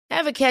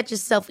Ever catch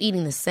yourself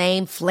eating the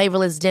same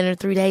flavorless dinner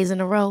 3 days in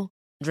a row?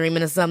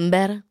 Dreaming of something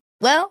better?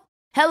 Well,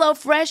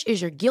 HelloFresh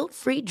is your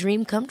guilt-free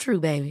dream come true,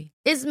 baby.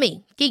 It's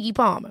me, Keke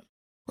Palmer.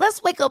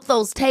 Let's wake up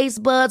those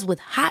taste buds with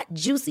hot,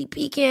 juicy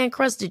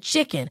pecan-crusted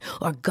chicken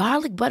or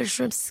garlic butter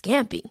shrimp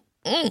scampi.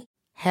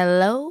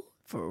 Hello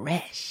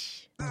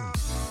Fresh.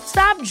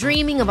 Stop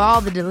dreaming of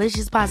all the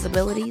delicious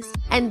possibilities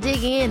and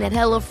dig in at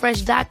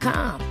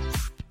HelloFresh.com.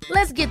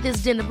 Let's get this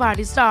dinner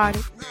party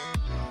started.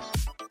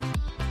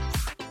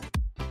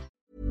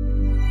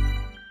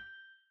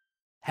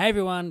 Hey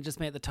everyone, just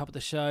me at the top of the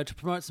show to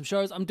promote some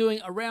shows I'm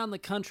doing around the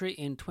country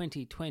in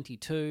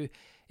 2022.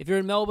 If you're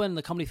in Melbourne,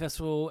 the Comedy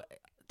Festival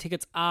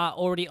tickets are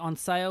already on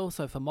sale.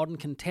 So for Modern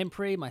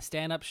Contemporary, my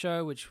stand-up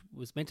show, which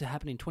was meant to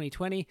happen in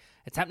 2020,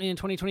 it's happening in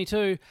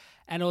 2022.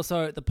 And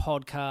also the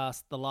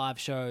podcast, the live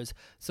shows.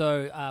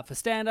 So for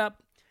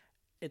stand-up,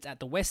 it's at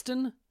the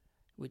Western,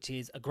 which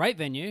is a great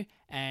venue.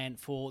 And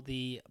for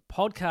the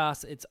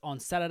podcast, it's on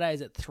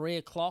Saturdays at 3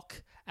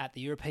 o'clock at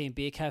the European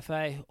Beer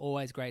Cafe.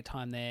 Always great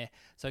time there.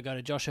 So go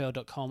to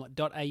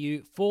joshearl.com.au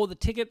for the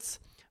tickets.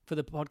 For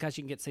the podcast,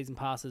 you can get season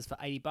passes for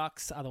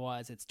 $80.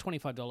 Otherwise, it's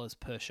 $25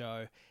 per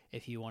show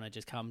if you want to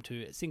just come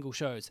to single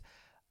shows.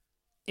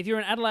 If you're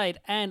in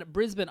Adelaide and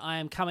Brisbane, I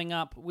am coming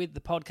up with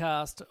the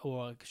podcast,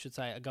 or I should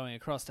say going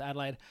across to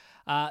Adelaide.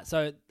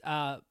 So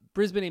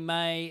Brisbane in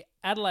May,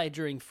 Adelaide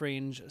during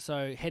Fringe.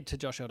 So head to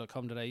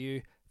joshearl.com.au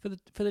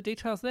for the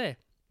details there.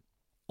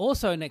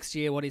 Also next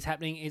year, what is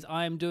happening is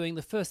I am doing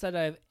the first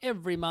Saturday of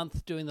every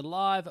month doing the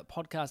live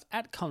podcast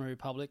at Comedy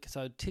Republic.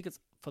 So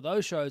tickets for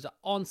those shows are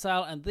on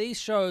sale, and these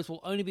shows will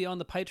only be on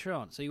the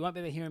Patreon. So you won't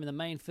be able to hear them in the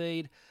main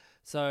feed.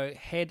 So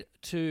head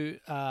to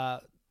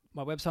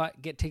my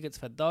website, get tickets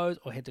for those,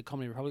 or head to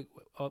Comedy Republic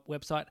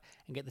website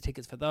and get the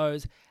tickets for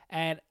those.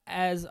 And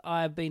as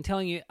I've been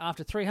telling you,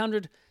 after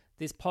 300,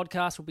 this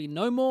podcast will be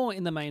no more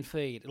in the main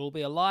feed. It'll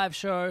be a live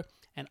show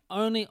and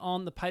only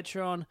on the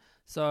Patreon.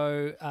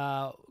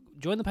 So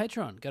join the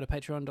Patreon. Go to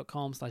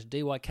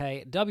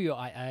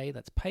patreon.com/DYKWIA.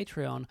 That's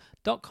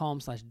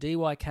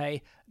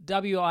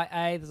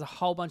patreon.com/DYKWIA. There's a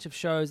whole bunch of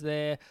shows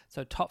there.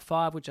 So top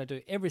 5, which I do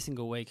every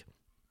single week.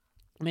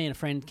 Me and a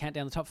friend count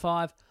down the top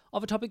 5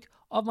 of a topic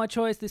of my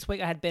choice. This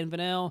week I had Ben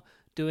Vanel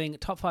doing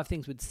top 5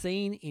 things we'd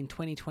seen in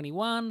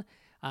 2021.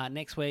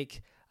 Next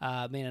week, me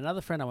and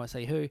another friend, I won't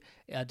say who,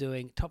 are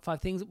doing top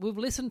 5 things we've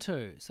listened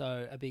to.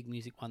 So a big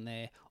music one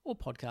there, or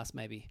podcast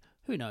maybe.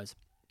 Who knows?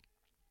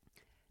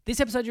 This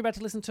episode you're about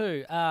to listen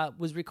to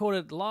was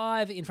recorded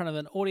live in front of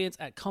an audience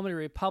at Comedy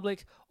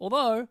Republic,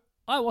 although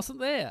I wasn't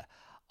there.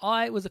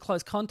 I was a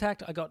close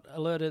contact. I got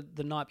alerted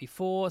the night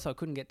before, so I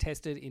couldn't get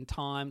tested in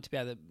time to be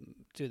able to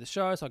do the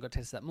show. So I got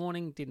tested that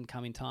morning, didn't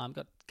come in time,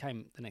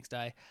 came the next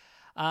day.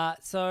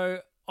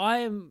 So I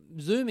am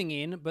Zooming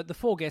in, but the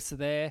 4 guests are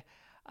there,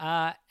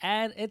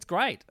 and it's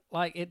great.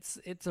 Like it's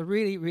a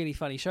really, really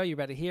funny show. You're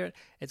about to hear it.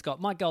 It's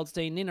got Mike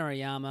Goldstein, Nina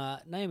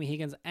Oyama, Naomi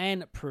Higgins,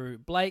 and Prue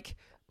Blake.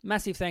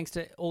 Massive thanks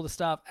to all the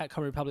staff at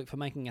Comedy Republic for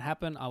making it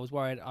happen. I was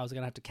worried I was going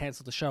to have to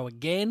cancel the show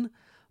again,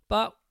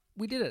 but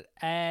we did it.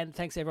 And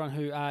thanks to everyone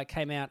who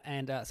came out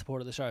and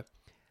supported the show.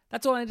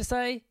 That's all I need to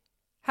say.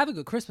 Have a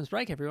good Christmas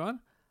break,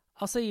 everyone.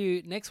 I'll see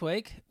you next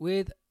week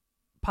with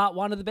part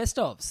 1 of the best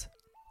ofs.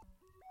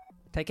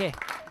 Take care.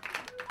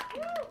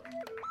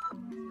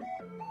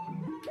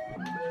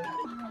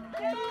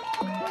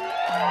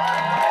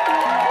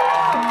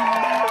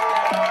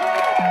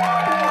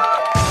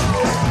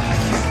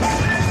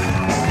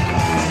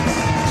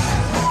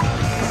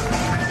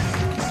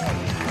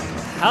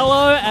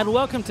 Hello and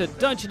welcome to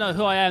Don't You Know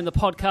Who I Am, the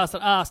podcast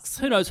that asks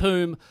who knows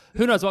whom,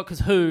 who knows what, because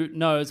who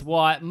knows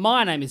why.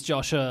 My name is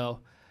Josh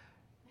Earl.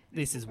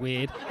 This is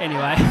weird.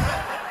 Anyway.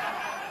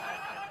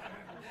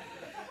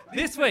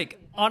 This week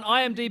on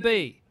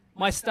IMDb,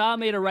 my star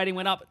meter rating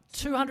went up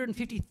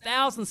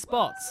 250,000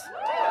 spots.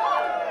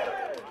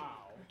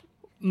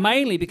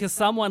 Mainly because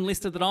someone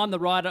listed that I'm the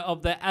writer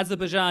of the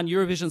Azerbaijan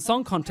Eurovision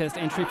Song Contest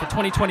entry for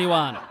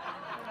 2021.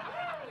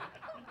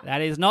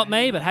 That is not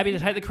me, but happy to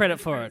take the credit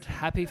for it.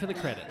 Happy for the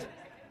credit.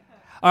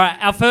 All right,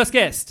 our first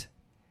guest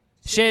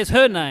shares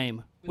her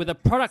name with a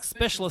product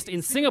specialist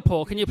in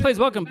Singapore. Can you please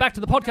welcome back to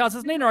the podcast,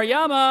 it's Nina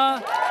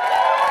Oyama.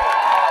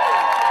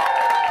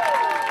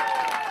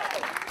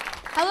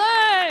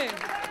 Hello.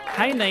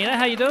 Hey, Nina,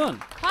 how you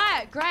doing?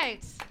 Hi,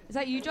 great. Is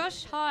that you,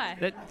 Josh?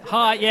 Hi.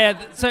 Hi,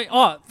 yeah. So,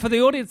 for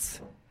the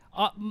audience,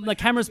 the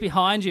camera's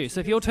behind you,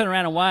 so if you'll turn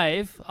around and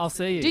wave, I'll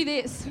see you. Do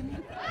this.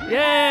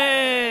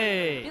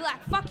 Yay! Be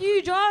like, fuck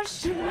you,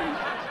 Josh.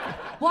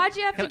 Why'd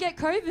you have to get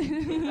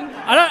COVID?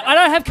 I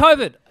don't have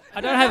COVID.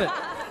 I don't have it.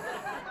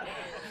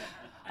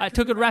 I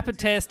took a rapid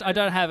test. I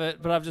don't have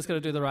it, but I've just got to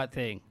do the right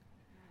thing.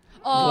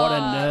 Oh, what a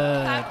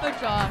nerd. Clap for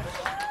Josh.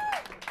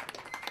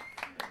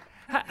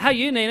 How are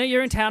you, Nina?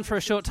 You're in town for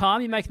a short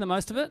time. You making the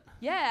most of it?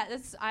 Yeah,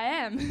 I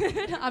am.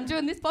 I'm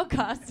doing this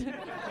podcast.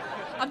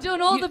 I'm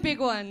doing all the big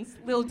ones.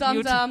 Lil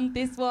Dum Dum,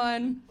 this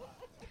one.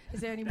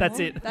 Is there any more? That's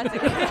it. That's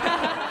it.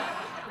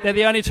 They're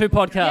the only 2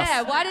 podcasts.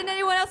 Yeah, why didn't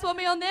anyone else want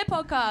me on their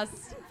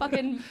podcast?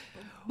 Fucking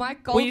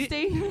Mike Well,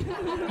 Goldstein.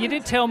 You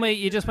did tell me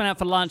you just went out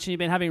for lunch and you've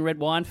been having red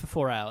wine for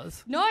 4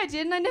 hours. No, I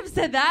didn't. I never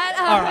said that.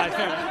 All right,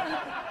 fair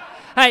enough.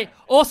 Hey,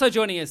 also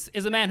joining us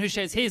is a man who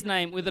shares his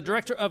name with the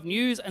Director of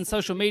News and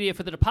Social Media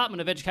for the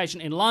Department of Education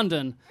in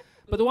London.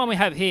 But the one we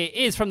have here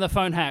is from the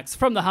Phone Hacks,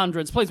 from the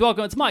Hundreds. Please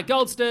welcome, it's Mike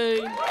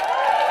Goldstein.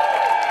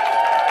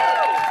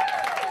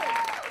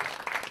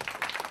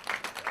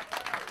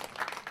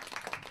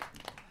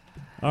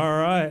 All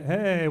right.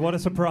 Hey, what a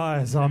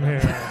surprise. I'm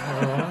here.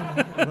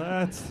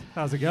 everyone.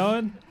 How's it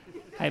going?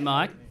 Hey,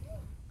 Mike.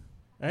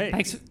 Hey.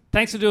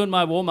 Thanks for doing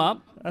my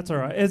warm-up. That's all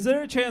right. Is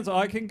there a chance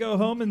I can go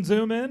home and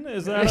zoom in?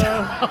 Is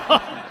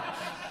that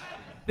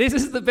This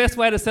is the best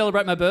way to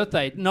celebrate my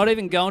birthday. Not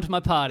even going to my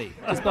party.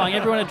 Just buying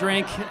everyone a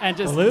drink and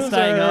just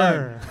staying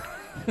home.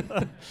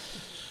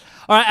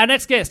 All right, our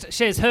next guest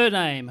shares her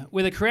name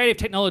with a creative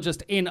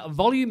technologist in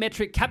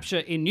volumetric capture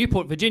in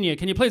Newport, Virginia.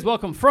 Can you please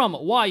welcome from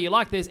Why You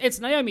Like This? It's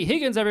Naomi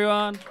Higgins,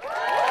 everyone.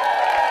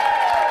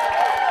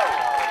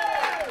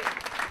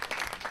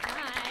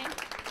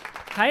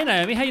 Hi. Hey,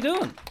 Naomi, how you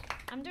doing?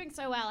 I'm doing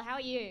so well. How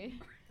are you?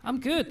 I'm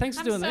good. Thanks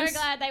for doing I'm this. so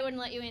glad they wouldn't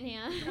let you in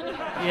here.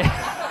 Yeah.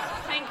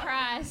 Thank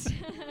Christ.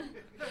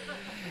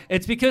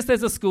 It's because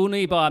there's a school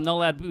nearby. I'm not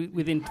allowed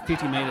within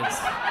 50 metres.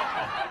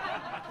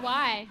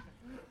 Why?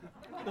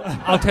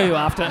 I'll tell you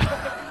after.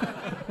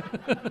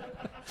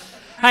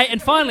 Hey, and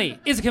finally,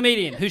 is a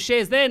comedian who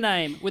shares their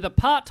name with a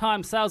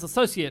part-time sales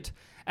associate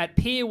at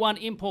Pier 1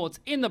 Imports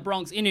in the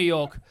Bronx in New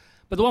York.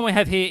 But the one we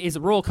have here is a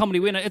Royal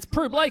Comedy winner. It's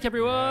Prue Blake,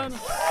 everyone.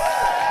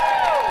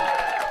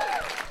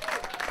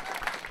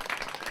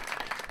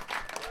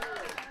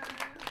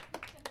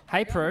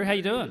 Hey, Prue, how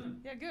you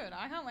doing? Yeah, good.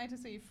 I can't wait to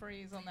see you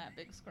freeze on that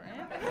big screen.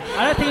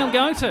 I don't think I'm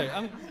going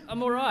to.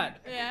 I'm all right.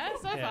 Yeah,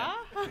 so Yeah.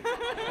 far.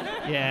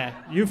 Yeah.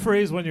 You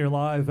freeze when you're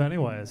live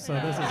anyway, so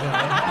this is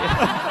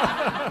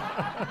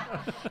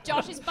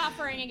Josh is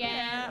buffering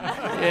again.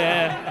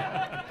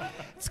 Yeah.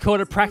 It's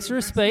called apraxia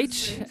of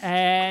speech,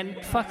 and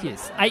fuck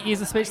yes, 8 years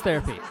of speech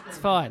therapy. It's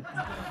fine.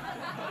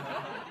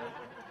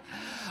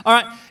 All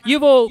right,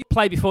 you've all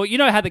played before. You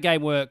know how the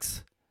game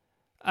works.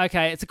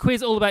 Okay, it's a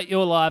quiz all about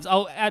your lives.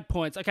 I'll add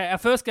points. Okay, our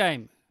first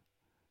game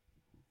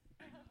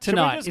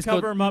tonight Should we just is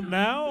cover called... them up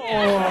now,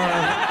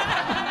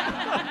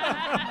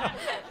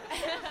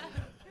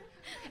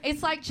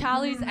 It's like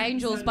Charlie's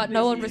Angels, but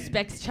no one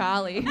respects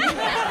Charlie.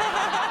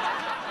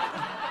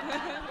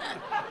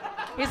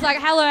 He's like,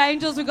 hello,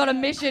 Angels, we've got a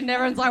mission. And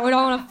everyone's like, we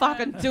don't want to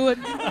fucking do it.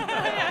 Shut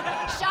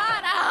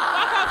up!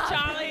 Fuck off,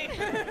 Charlie.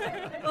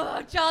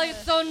 Oh, Charlie,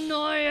 it's so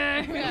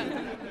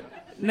annoying.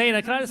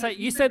 Nina, can I just say,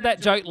 you said that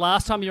joke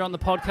last time you were on the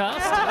podcast.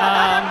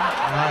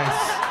 Nice.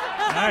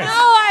 No,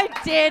 I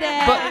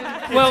didn't.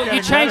 But, well, you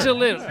getting changed it a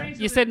better.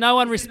 little. You said no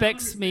one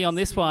respects me on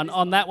this one.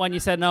 On that one, you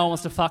said no one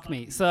wants to fuck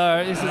me.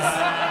 So this is...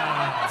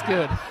 It's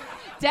good.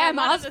 Damn,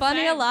 I was the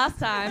funnier same. last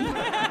time.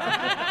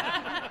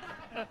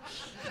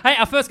 Hey,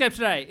 our first game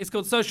today is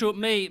called Social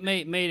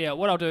Media.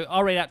 What I'll do,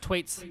 I'll read out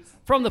tweets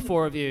from the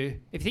four of you.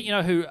 If you think you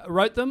know who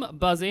wrote them,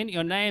 buzz in.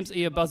 Your names are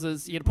your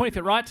buzzers. You get a point if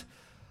you're right.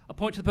 A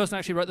point to the person who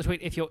actually wrote the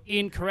tweet if you're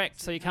incorrect,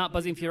 so you can't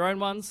buzz in for your own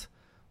ones.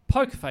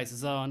 Poker face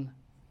is on.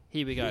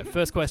 Here we go.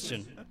 First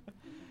question.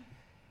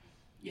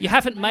 You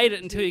haven't made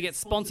it until you get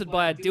sponsored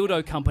by a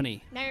dildo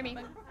company. Naomi.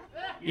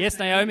 Yes,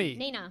 Naomi.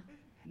 Nina.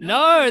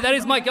 No, that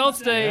is Mike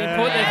Goldstein.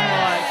 Point there for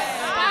Mike.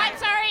 But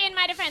sorry, in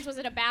my defense, was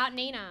it about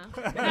Nina?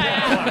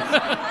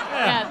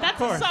 Yeah,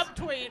 that's a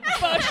subtweet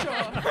for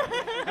sure.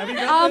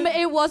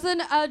 It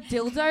wasn't a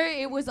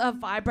dildo, it was a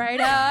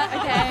vibrator,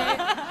 okay?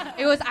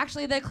 It was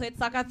actually the Clit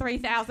Sucker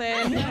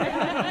 3000.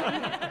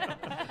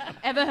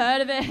 Ever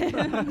heard of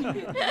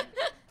it?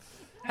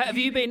 Have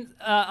you been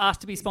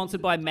asked to be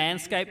sponsored by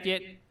Manscaped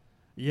yet?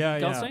 Yeah.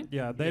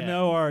 They Yeah.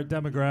 know our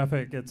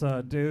demographic. It's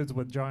dudes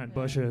with giant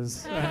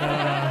bushes. And,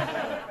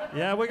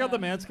 yeah, we got the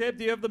Manscaped.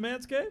 Do you have the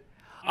Manscaped?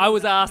 I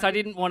was asked. I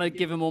didn't want to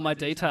give him all my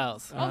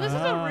details. Oh, this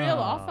is a real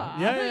offer.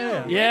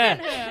 Yeah.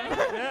 Yeah.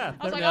 Yeah.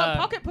 I was like, No. oh,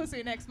 pocket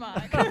pussy next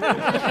mic. Big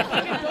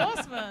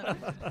endorsement.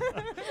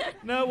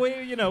 No,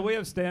 we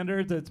have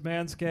standards. It's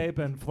Manscaped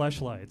and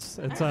fleshlights.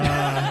 It's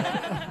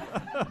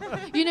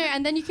You know,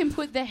 and then you can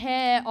put the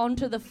hair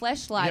onto the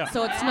fleshlight, Yeah.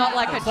 so it's not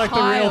like it's a like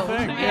child. the real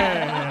thing.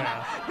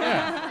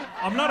 Yeah.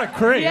 I'm not a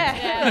creep.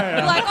 Yeah.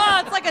 You're like, oh,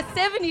 it's like a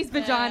 70s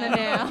vagina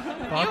now.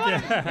 Fuck yeah.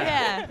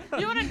 Yeah.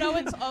 You want to know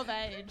it's of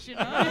age, you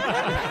know?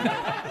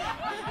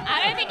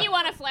 I don't think you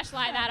want a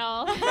fleshlight that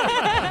old.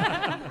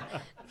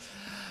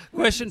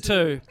 Question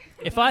 2.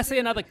 If I see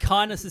another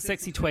kindness is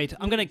sexy tweet,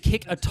 I'm going to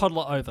kick a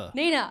toddler over.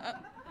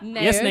 Nina.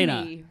 Naomi. Yes,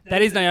 Nina.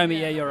 That is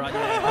Naomi. Yeah, you're right.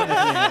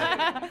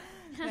 Yeah.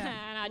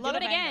 And I'll Lot do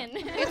it of again.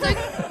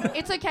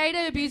 It's okay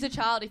to abuse a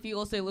child if you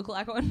also look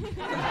like one.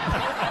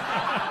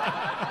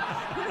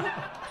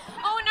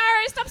 Oh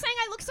no, stop saying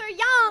I look so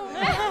young.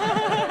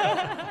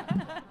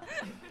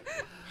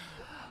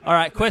 All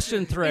right,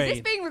 question 3. Is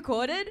this being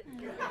recorded?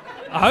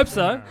 I hope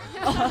so.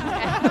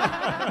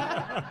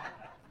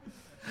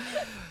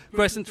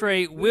 Question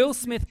 3. Will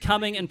Smith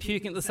coming and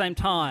puking at the same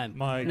time.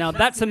 Mike. Now,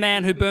 that's a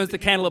man who burns the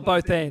candle at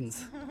both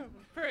ends.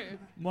 True.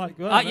 Mike,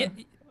 Yeah,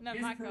 No,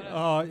 Mike got it.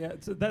 Oh, yeah.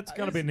 That's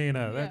got to be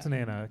Nina. That's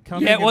Nina.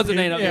 Coming Yeah, it and wasn't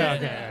puking- Nina. Yeah, Yeah,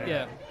 okay.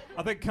 yeah.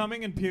 I think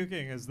coming and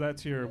puking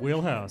that's your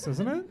wheelhouse,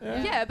 isn't it?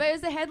 Yeah, but it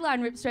was a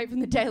headline ripped straight from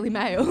the Daily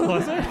Mail.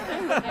 Was it?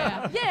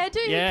 Yeah,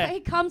 dude. Yeah. He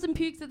comes and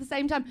pukes at the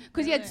same time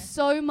because he had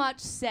so much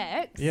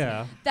sex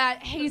Yeah.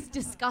 that he's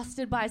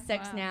disgusted by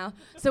sex now.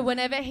 So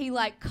whenever he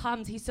like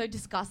comes, he's so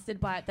disgusted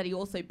by it that he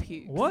also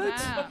pukes. What?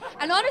 Wow.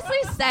 And honestly,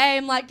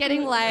 same, like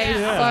getting laid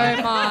Yeah.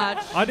 so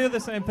much. I do the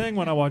same thing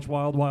when I watch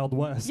Wild Wild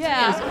West.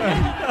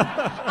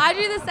 Yeah. I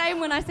do the same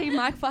when I see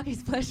Mike fuck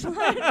his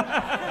fleshlight.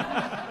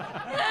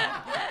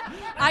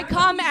 I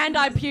come and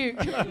I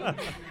puke.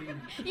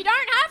 You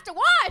don't have to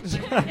watch.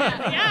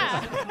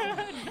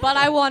 Yeah. But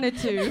I wanted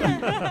to.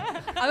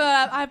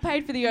 I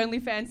paid for the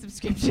OnlyFans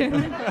subscription,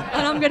 and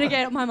I'm gonna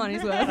get my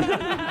money's worth.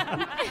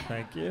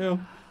 Thank you.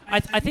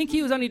 I think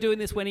he was only doing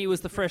this when he was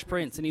the Fresh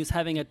Prince and he was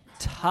having a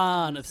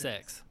ton of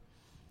sex.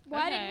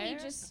 Why Okay. didn't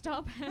he just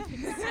stop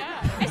having sex?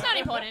 It's not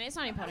important. It's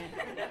not important.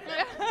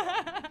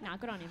 Nah,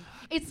 good on him.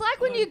 It's like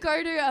when you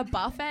go to a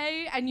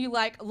buffet and you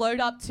like load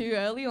up too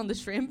early on the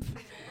shrimp,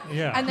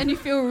 Yeah. and then you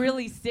feel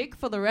really sick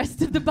for the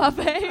rest of the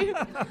buffet.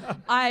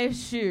 I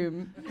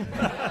assume.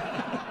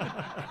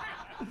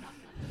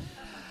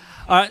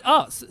 All right.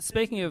 Oh,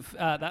 speaking of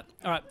that.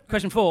 All right.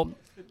 Question 4.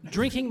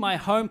 Drinking my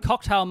home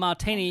cocktail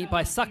martini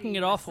by sucking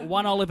it off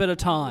one olive at a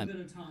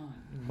time.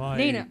 Mike.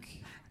 Nina.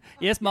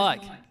 Yes,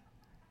 Mike.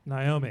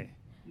 Naomi.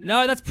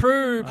 No, that's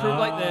Prue. Prue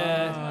like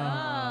there.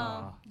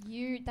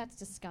 That's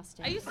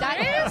disgusting. Are you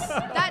serious?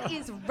 That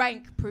is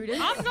rank, Prudence.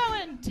 I'm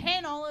going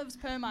 10 olives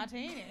per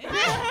martini.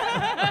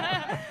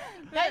 How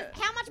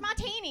much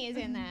martini is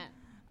in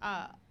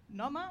that?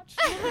 Not much.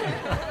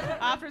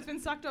 After it's been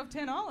sucked off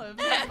 10 olives,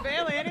 there's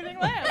barely anything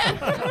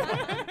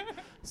left.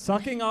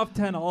 Sucking off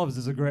 10 olives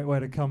is a great way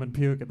to come and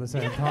puke at the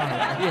same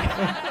time.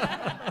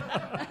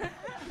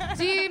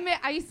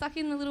 Are you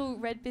sucking the little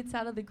red bits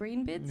out of the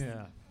green bits?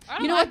 Yeah.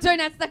 You know what? Don't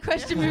answer that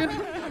question.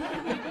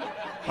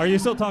 Are you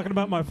still talking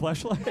about my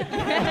fleshlight?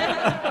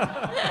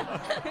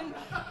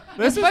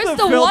 This You're supposed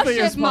to wash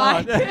it,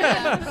 Mike.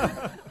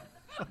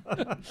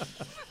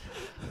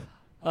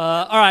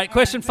 All right.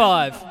 Question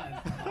 5.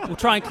 We'll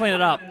try and clean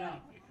it up.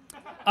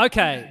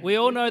 Okay, we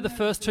all know the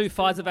first 2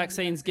 Pfizer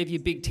vaccines give you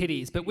big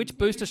titties, but which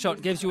booster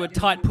shot gives you a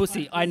tight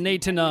pussy? I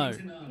need to know.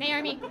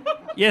 Naomi.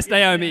 Yes,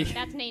 Naomi.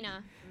 That's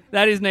Nina.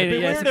 That is Nina. It'd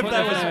be Yes, weird if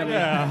that was Naomi.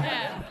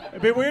 yeah.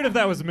 It'd be weird if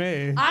that was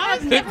me. I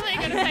was definitely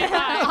going to say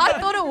that. I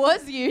thought it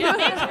was you.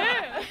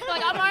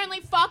 Like, I'm only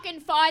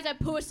fucking Pfizer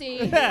pussy.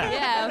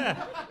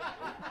 Yeah.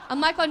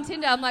 I'm like on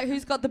Tinder. I'm like,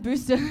 who's got the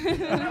booster?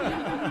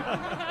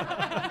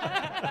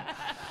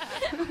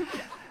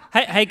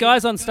 Hey,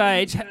 guys on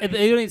stage, are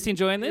the audience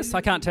enjoying this?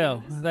 I can't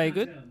tell. Are they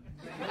good?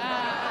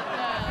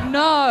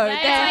 No, they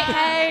Yeah.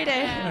 hate it.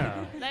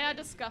 Yeah. They are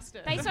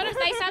disgusted. They start to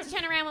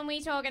turn around when we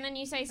talk, and then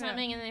you say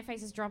something, and then their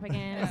faces drop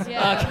again.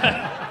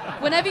 Yeah.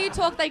 Whenever you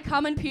talk, they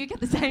come and puke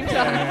at the same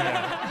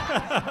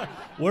time.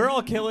 We're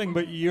all killing,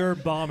 but you're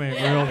bombing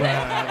real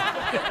bad.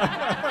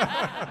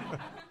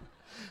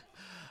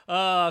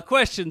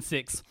 Question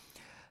 6.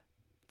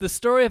 The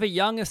story of a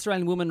young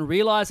Australian woman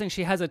realising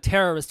she has a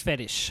terrorist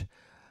fetish.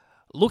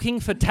 Looking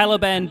for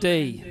Taliban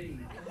D.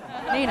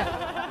 Nina.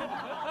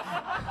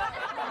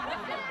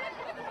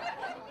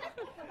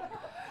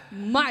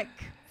 Mike.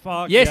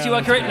 Fuck Yes, yeah, you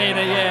are that's correct, good.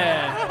 Nina,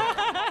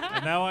 yeah.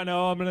 And now I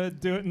know I'm going to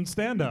do it in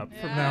stand-up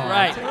from now on.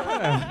 Right.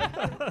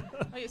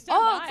 Oh, you stand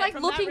Oh, by it's it like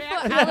from looking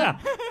that for reaction. Ala.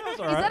 That's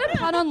all Is right. that a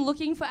pun on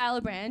looking for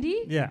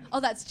Alabrandy? Yeah. Oh,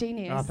 that's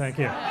genius. Oh, thank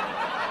you.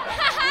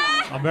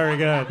 I'm very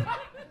good.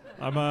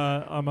 I'm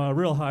a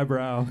real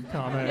highbrow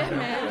comic. Yeah,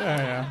 man.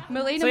 Yeah.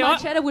 Melina See,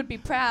 Marchetta would be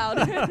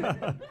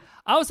proud.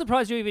 I was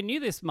surprised you even knew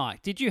this,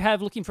 Mike. Did you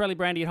have Looking for Ali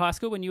Brandy at high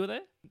school when you were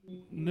there?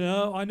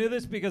 No, I knew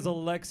this because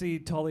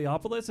Alexi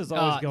Toliopoulos is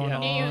always going yeah.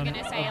 on I knew you were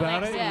gonna say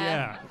about it.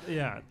 Alexi.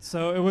 Yeah.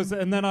 So it was,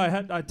 and then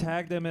I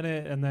tagged him in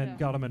it, and then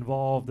got him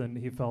involved, and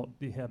he felt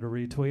he had to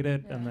retweet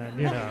it, and then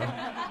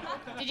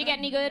Did you get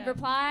any good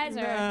replies?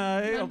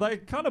 Or? they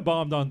kind of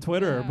bombed on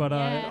Twitter, but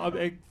Yeah.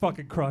 it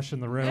fucking crushed in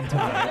the room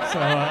tonight. So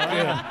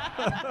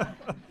yeah.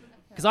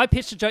 Because I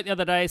pitched a joke the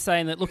other day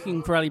saying that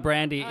Looking for Ali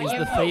Brandy is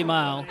the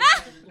female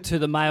to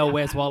the male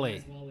Where's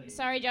Wally.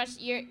 Sorry, Josh,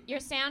 your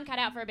sound cut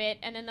out for a bit,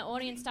 and then the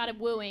audience started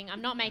wooing.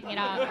 I'm not making it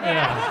up.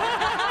 Yeah.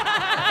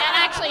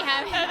 That actually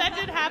happened. That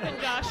did happen,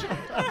 Josh.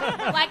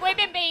 Like, we've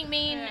been being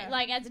mean,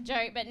 like, as a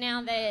joke, but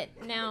now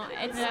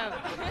it's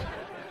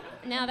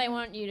now they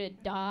want you to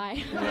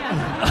die.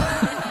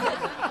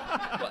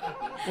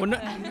 Well,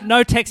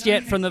 no text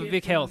yet from the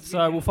Vic Health,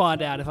 so we'll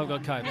find out if I've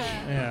got COVID.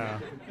 Yeah.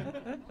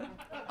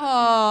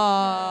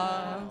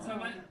 Oh.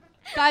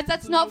 Guys,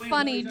 that's not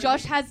funny.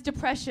 Josh has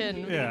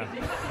depression. Yeah.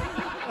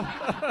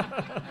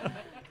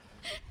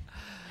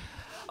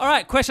 All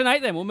right, question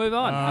 8 then. We'll move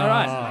on. All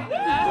right.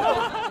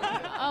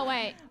 Oh,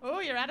 wait. Oh,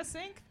 you're out of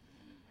sync?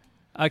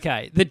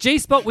 Okay. The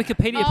G-Spot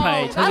Wikipedia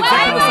page has Oh,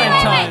 exactly the same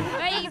time.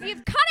 Wait,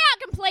 you've cut out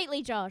completely.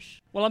 completely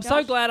Josh. Well, I'm so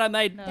Josh? glad I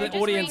made the Just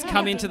audience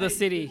come into the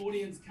city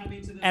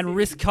and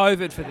risk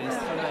COVID for this.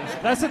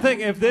 That's the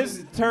thing. If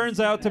this turns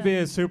out to be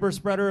a super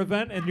spreader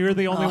event and you're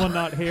the only one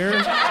not here,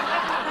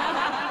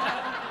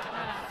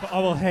 I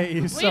will hate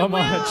you so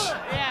much.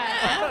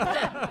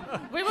 Yeah.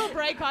 We will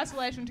break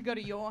isolation to go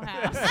to your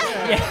house.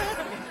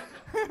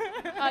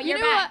 Oh, You you're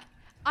know back. what?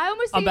 I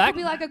almost I'm think it back. would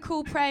be like a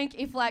cool prank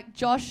if like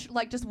Josh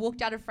like just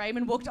walked out of frame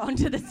and walked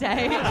onto the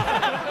stage.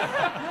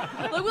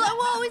 Like we're like,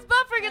 whoa, he's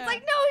buffering. It's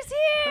like, no, he's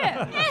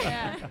here.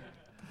 Yeah.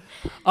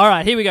 All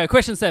right, here we go.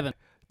 Question 7.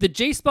 The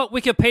G-Spot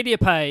Wikipedia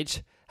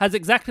page has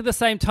exactly the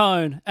same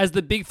tone as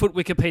the Bigfoot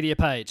Wikipedia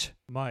page.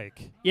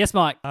 Mike. Yes,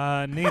 Mike.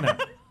 Nina.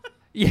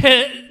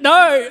 Yeah.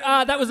 No,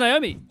 that was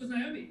Naomi.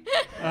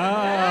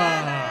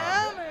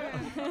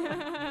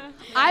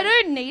 I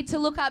don't need to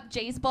look up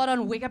G-Spot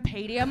on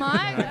Wikipedia,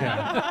 Mike. Okay.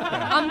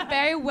 I'm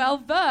very well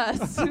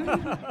versed.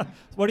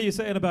 What are you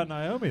saying about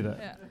Naomi then?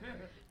 Yeah.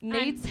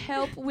 Needs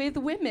help with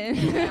women.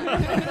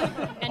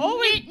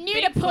 And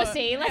new to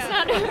pussy. Let's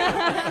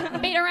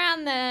not beat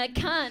around the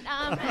cunt.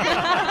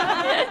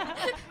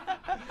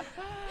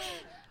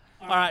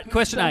 All right,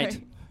 question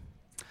 8.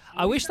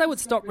 I wish they would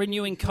stop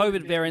renewing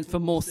COVID variants for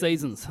more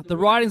seasons. The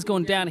writing's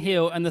gone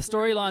downhill and the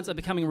storylines are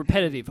becoming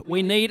repetitive.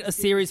 We need a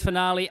series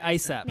finale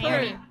ASAP.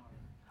 Naomi.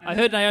 I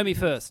heard Naomi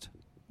first.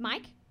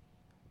 Mike?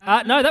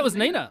 No, that was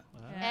Nina.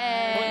 All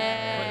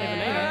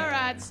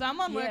right,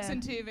 someone works Yeah.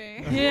 in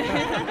TV.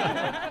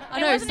 I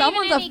know, wasn't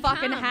someone's even a any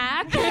fucking cum.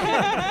 hack.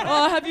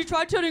 Oh, have you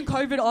tried turning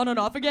COVID on and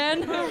off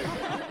again?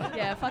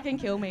 Yeah, fucking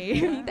kill me.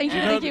 Thank you,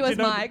 know- think it do was you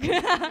know- Mike.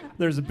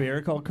 There's a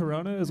beer called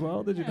Corona as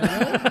well. Did you know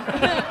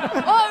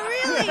that? Oh,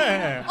 really?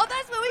 Yeah. Oh,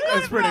 that's where we got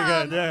It's it pretty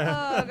from. good,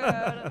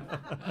 yeah.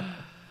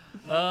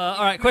 Oh, God.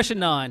 All right, question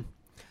 9.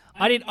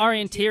 I did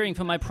orienteering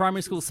for my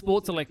primary school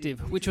sports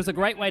elective, which was a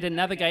great way to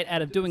navigate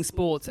out of doing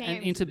sports and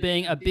Naomi. into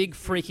being a big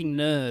freaking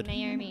nerd.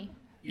 Naomi.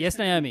 Yes,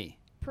 Naomi.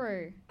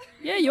 Prue.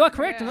 Yeah, you are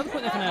correct. Another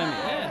point there for Naomi.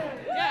 Yeah.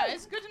 Yeah,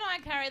 it's good to know I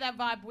carry that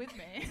vibe with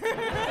me.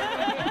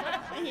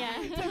 Yeah.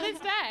 To this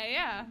day,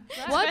 yeah.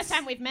 It's the What's- first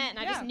time we've met and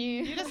I just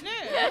knew. You just knew.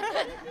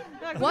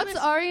 Like, What's it's,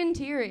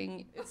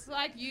 orienteering? it's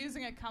like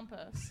using a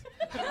compass.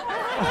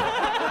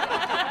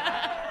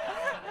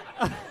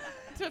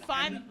 To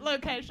find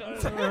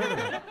locations.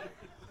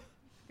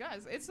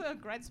 Guys, it's a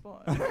great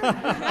sport. And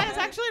it's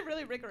actually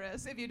really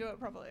rigorous if you do it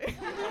properly.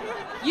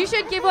 You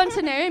should give one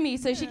to Naomi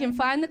so she can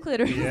find the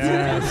clitoris.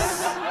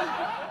 Yes.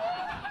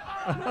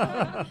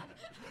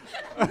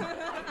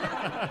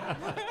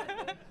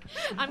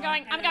 I'm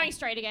going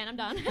straight again. I'm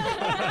done.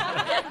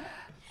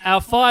 Our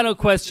final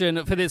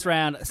question for this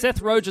round.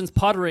 Seth Rogen's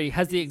pottery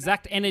has the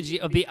exact energy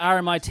of the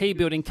RMIT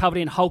building covered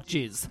in Hulk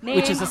jizz,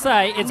 which is to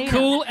say it's Nina.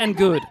 cool and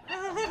good.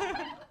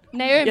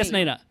 Naomi. Yes,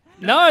 Nina.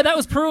 No, that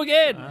was Prue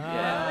again.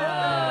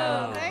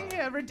 Thank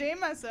you. Redeem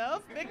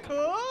myself. Bit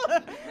cool.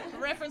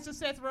 Reference to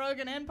Seth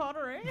Rogen and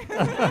pottery.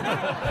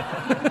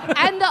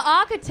 And the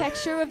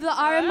architecture of the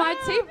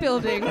RMIT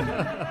building.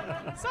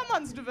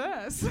 Someone's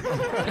diverse.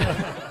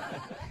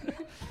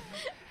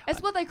 It's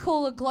what they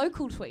call a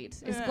global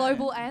tweet. It's Yeah.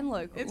 global and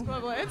local. It's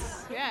global.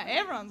 It's, yeah,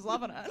 everyone's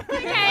loving it.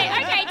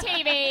 okay,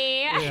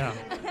 TV.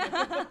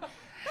 Yeah.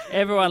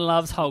 Everyone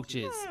loves Hulk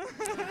jizz.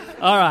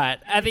 All right.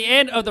 At the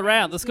end of the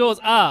round, the scores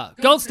are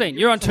Goldstein,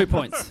 you're on 2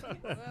 points.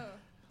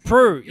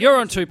 Prue, you're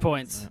on 2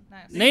 points.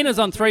 Nice. Nina's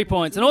on 3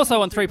 points. And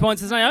also on 3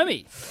 points is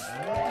Naomi.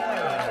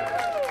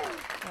 Wow.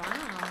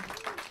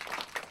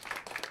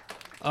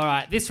 All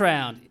right. This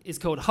round is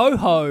called Ho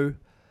Ho,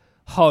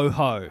 Ho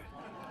Ho.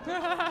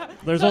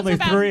 There's only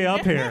about- 3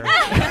 up here.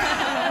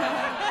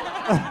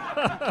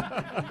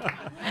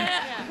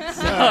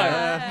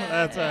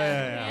 That's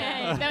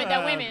yeah.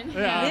 The women.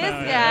 Yeah, This I know,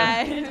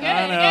 yeah. guy. Good,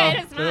 I know. good.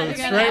 It's fine. The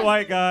straight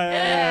white guy.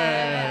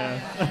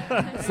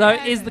 Yeah. So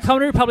is the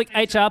Comedy Republic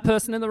HR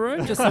person in the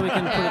room? Just so we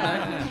can put it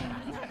there.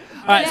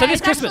 All right. So Yeah, this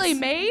it's Christmas. actually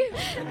me.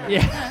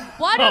 Yeah.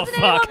 Why Oh, doesn't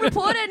anyone fuck.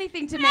 report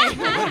anything to me?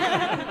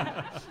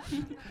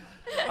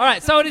 All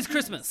right. So it is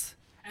Christmas.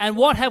 And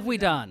what have we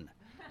done?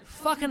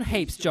 Fucking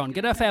heaps, John.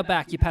 Get off our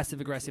back, you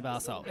passive-aggressive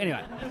arsehole.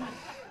 Anyway.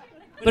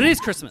 But it is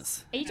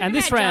Christmas. Are you talking And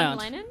this about round.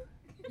 John Lennon?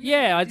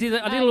 Yeah, I did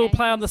a little Okay.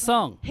 play on the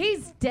song.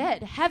 He's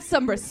dead. Have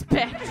some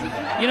respect.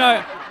 You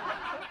know,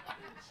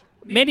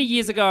 many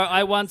years ago,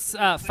 I once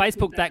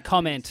Facebooked that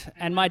comment,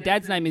 and my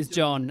dad's name is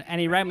John,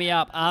 and he rang me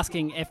up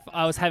asking if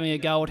I was having a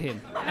go at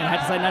him. And I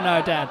had to say,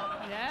 no, Dad.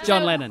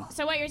 John So- Lennon.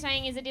 So what you're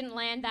saying is it didn't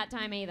land that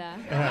time either.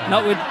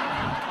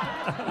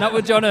 Not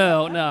with John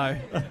Earl, no.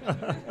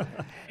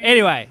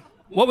 Anyway,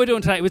 what we're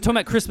doing today, we're talking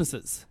about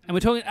Christmases, and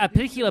we're talking a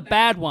particular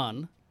bad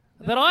one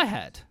that I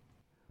had.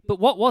 But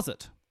what was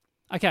it?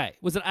 Okay,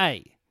 was it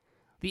A?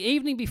 The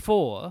evening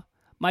before,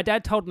 my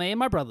dad told me and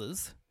my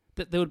brothers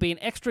that there would be an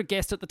extra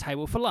guest at the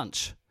table for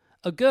lunch,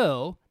 a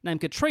girl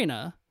named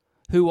Katrina,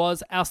 who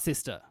was our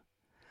sister.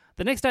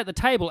 The next day at the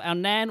table, our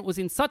nan was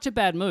in such a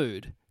bad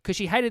mood because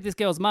she hated this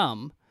girl's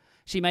mum.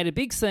 She made a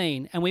big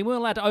scene, and we weren't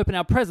allowed to open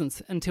our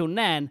presents until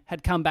Nan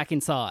had come back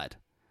inside.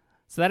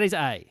 So that is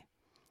A.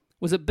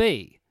 Was it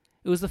B?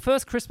 It was the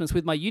first Christmas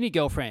with my uni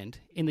girlfriend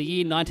in the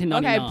year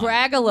 1999. Okay,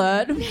 brag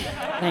alert.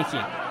 Thank you.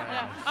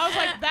 Yeah. I was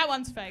like, that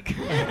one's fake.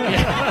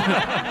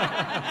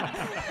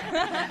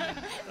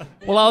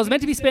 Well, I was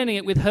meant to be spending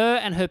it with her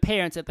and her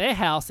parents at their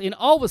house in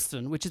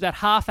Ulverston, which is about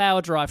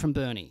half-hour drive from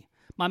Burnie.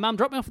 My mum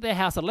dropped me off at their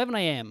house at 11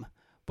 a.m.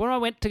 But when I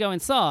went to go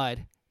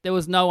inside, there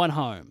was no one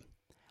home.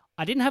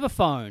 I didn't have a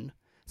phone,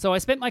 so I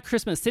spent my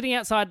Christmas sitting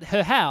outside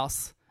her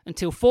house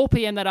until 4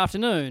 p.m. that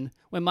afternoon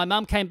when my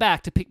mum came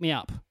back to pick me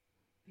up.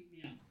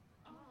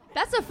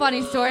 That's a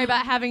funny story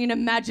about having an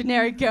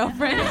imaginary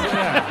girlfriend.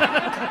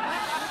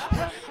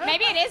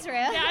 Maybe it is real.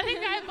 Yeah, I think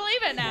I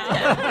believe it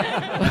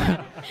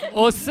now.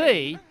 Or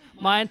C,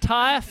 my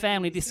entire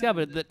family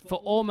discovered that for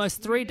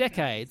almost 3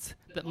 decades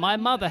that my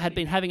mother had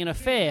been having an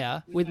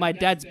affair with my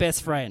dad's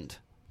best friend.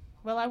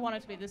 Well, I want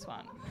it to be this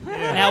one.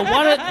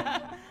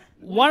 Now,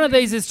 one of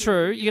these is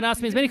true. You can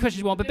ask me as many questions as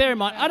you want, but bear in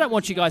mind, I don't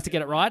want you guys to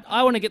get it right.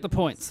 I want to get the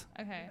points.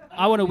 Okay.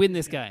 I want to win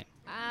this game.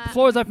 The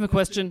floor is open for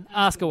question.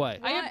 Ask away.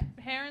 Are your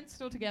parents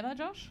still together,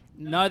 Josh?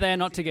 No, they are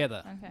not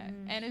together. Okay.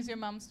 And is your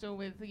mum still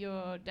with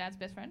your dad's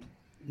best friend?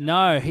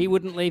 No, he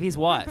wouldn't leave his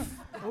wife.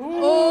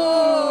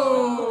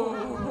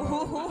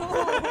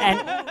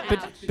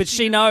 But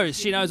she knows.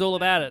 She knows all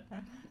about it.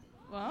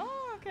 Well,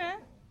 okay.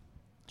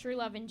 True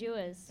love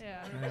endures.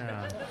 Yeah.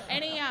 Yeah.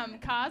 Any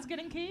cars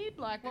getting keyed?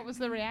 Like, what was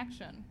the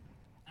reaction?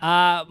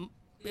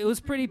 It was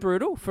pretty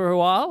brutal for a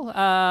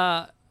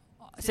while.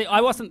 See,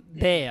 I wasn't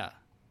there,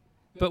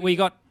 but we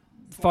got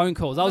phone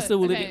calls. I was still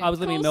living. I was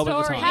living in Melbourne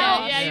at the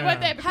time. Yeah, you weren't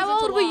there. because How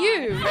it's a old were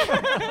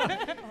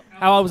lie. you?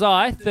 How old was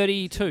I?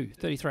 32,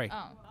 33.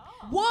 Oh.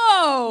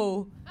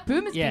 Whoa!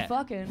 Boomers Yeah. be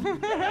fucking.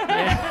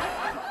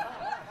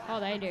 Oh,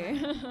 they do.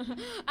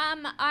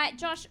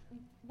 Josh,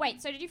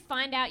 wait. So did you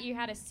find out you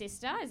had a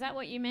sister? Is that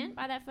what you meant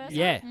by that first?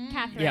 Yeah. one?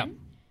 Catherine. Yeah. And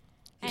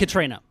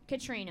Katrina.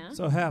 Katrina.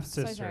 So half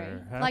sorry.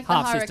 sister. Like the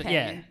Half hurricane. sister.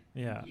 Yeah.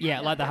 Yeah. Yeah,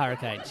 like the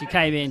hurricane. She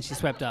came in. She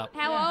swept up.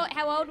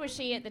 How old was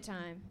she at the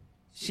time?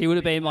 She would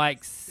have been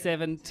like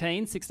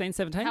 17, 16,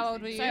 17. How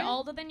old were you? So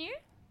older than you?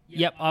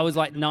 Yep, I was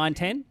like 9,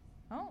 10.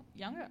 Oh,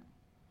 younger.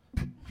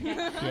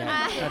 Yeah.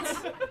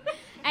 That's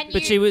And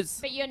But she was-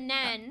 But your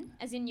nan,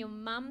 as in your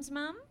mum's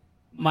mum,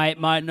 my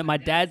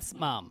dad's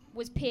mum.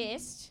 was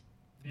pissed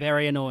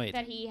Very annoyed.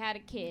 that he had a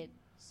kid.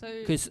 So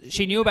Because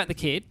she knew about the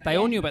kid. They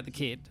all knew about the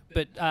kid.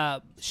 But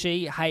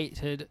she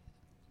hated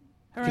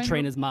her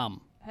Katrina's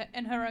mum.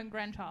 and her own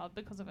grandchild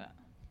because of it.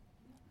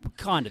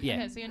 Kind of, yeah.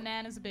 Okay, so your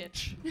nan is a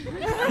bitch.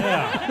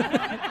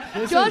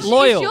 Yeah. Josh,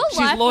 Loyal. is your She's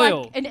life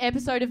loyal. like an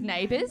episode of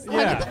Neighbours? Like,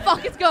 Yeah. what the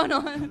fuck is going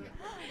on?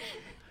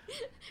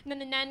 And then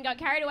the nan got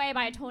carried away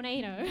by a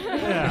tornado.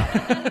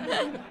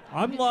 Yeah.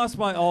 I'm lost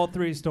by all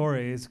 3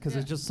 stories because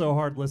it's just so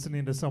hard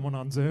listening to someone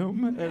on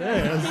Zoom. It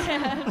is.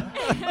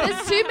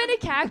 There's too many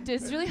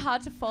characters. It's really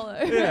hard to follow.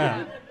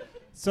 Yeah.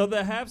 So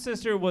the half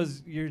sister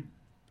was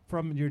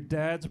from your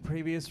dad's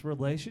previous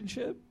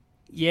relationship?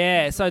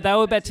 Yeah, so they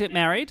were about to get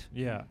married.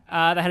 Yeah.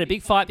 They had a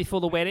big fight before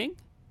the wedding.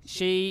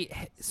 She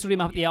stood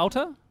him up at the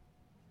altar.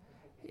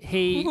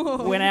 He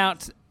went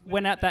out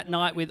that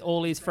night with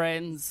all his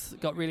friends,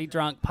 got really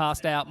drunk,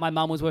 passed out. My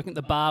mum was working at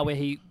the bar where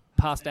he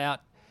passed out,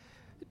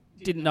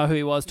 didn't know who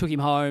he was, took him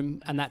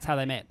home, and that's how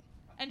they met.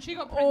 And she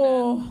got pregnant.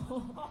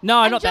 Oh.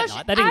 No, And not Josh, that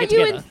night. They didn't are get you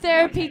together. in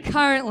therapy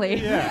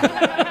currently?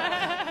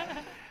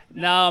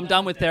 No, I'm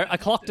done with therapy. I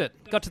clocked it.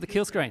 Got to the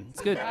kill screen. It's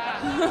good.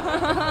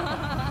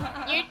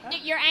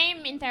 Your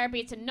aim in therapy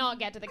is to not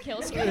get to the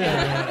kill screen. All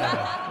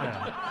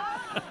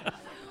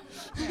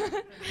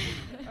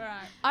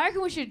right. I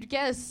reckon we should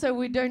guess so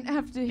we don't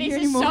have to This hear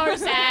is anymore.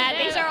 so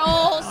sad. These are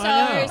all so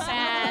I know.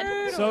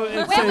 sad. So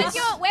it's,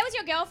 Where was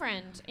your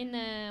girlfriend in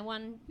the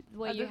one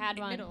where you had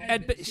one? Middle.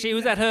 But she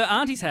was at her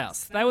auntie's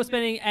house. They were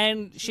spending,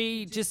 and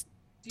she just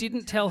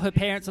didn't tell her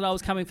parents that I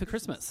was coming for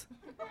Christmas.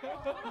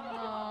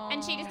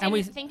 And she just And didn't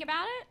we- think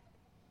about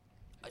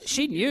it?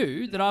 She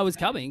knew that I was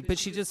coming, but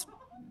she just,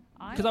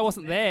 because I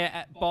wasn't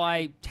there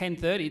by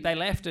 10:30, they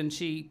left, and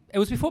it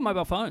was before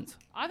mobile phones.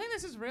 I think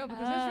this is real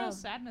because there's real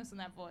sadness in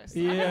that voice.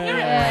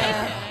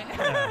 Yeah.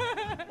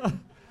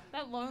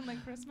 That lonely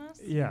Christmas.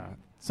 Yeah.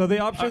 So the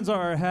options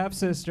are half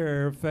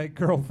sister, fake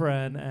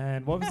girlfriend,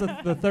 and what was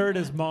the third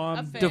is mom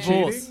Affair.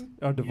 Divorce. cheating?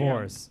 Oh,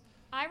 divorce.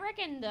 I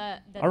reckon I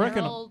they're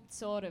reckon- all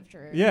sort of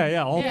true.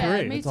 Yeah, all Yeah,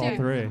 3. me It's too. all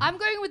 3. I'm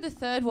going with the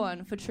third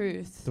one for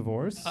truth.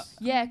 Divorce?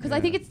 Yeah, because I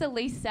Yeah. think it's the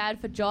least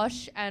sad for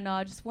Josh, and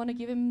I just want to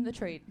give him the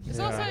treat. It's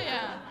also,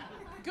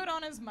 good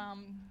on his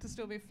mum to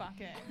still be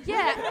fucking.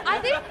 Yeah, I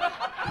think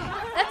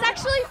that's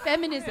actually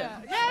feminism.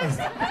 Yes,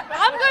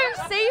 I'm going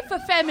C for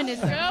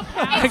feminism. Girl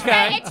power.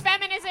 It's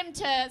feminism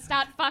to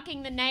start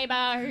fucking the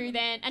neighbor who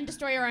then and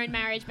destroy your own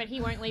marriage, but he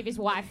won't leave his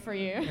wife for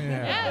you.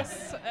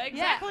 Yes,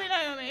 exactly,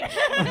 Naomi.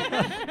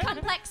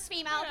 Complex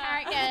female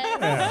characters.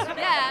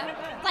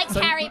 Yeah, Like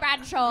Carrie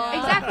Bradshaw.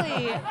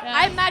 exactly.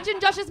 I imagine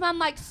Josh's mum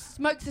like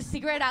smokes a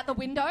cigarette out the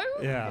window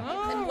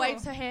Yeah. and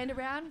waves her hand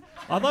around.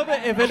 I love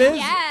it. If it is,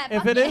 Yeah,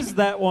 if fuck it yeah. is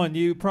that one,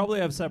 you probably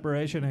have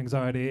separation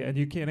anxiety and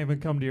you can't even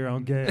come to your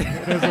own gig.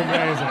 It is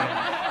amazing.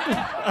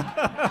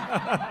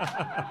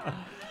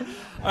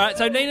 All right,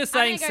 so Nina's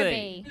saying I'm gonna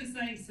C. go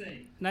B.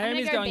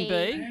 Naomi's go going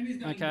B.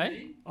 B.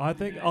 Okay. I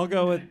think I'll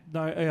go with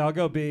I'll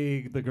go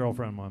B, the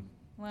girlfriend one.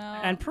 Well,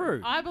 And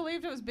Prue. I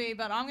believed it was B,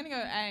 but I'm going to go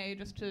A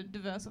just to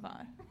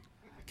diversify.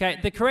 Okay,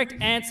 the correct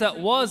answer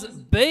was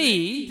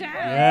B,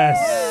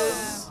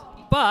 Yes.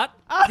 but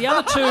the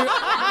other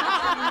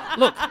two...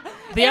 Look,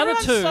 the other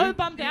Everyone's two... so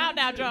bummed out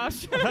now,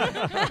 Josh.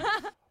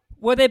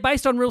 Well, they're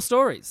based on real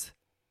stories.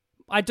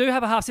 I do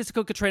have a half-sister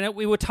called Katrina.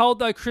 We were told,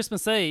 though,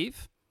 Christmas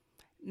Eve,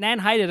 Nan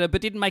hated her but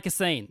didn't make a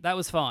scene. That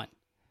was fine.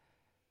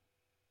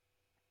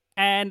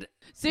 And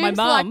Seems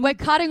my like mum... we're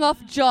cutting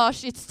off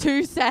Josh. It's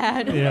too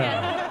sad.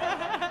 Yeah.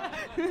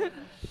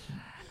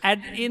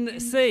 And in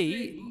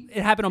C,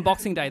 it happened on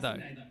Boxing Day, though.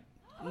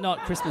 Not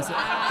Christmas Day.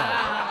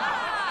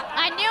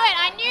 I knew it.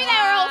 I knew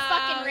they were all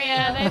fucking real.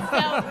 Yeah, they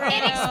felt real.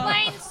 It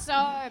explains so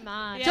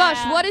much. Yeah.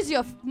 Josh, what is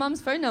your mum's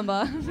phone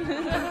number?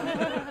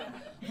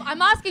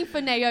 I'm asking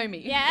for Naomi.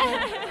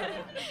 Yeah.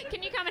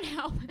 Can you come and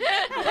help?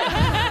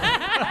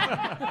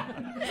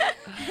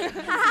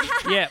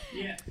 Yeah.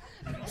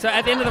 So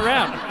at the end of the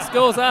round,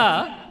 scores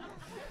are...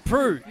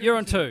 Prue, you're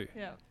on 2.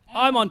 Yeah.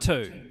 I'm on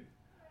 2.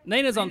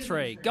 Nina's on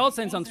 3.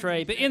 Goldstein's on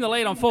 3. But in the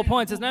lead on 4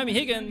 points is Naomi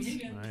Higgins. Do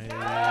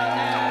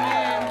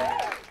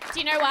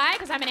you know why?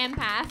 Because I'm an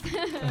empath.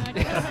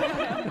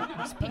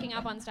 Just picking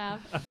up on stuff.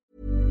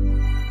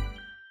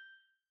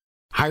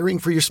 Hiring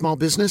for your small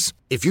business?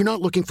 If you're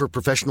not looking for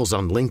professionals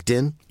on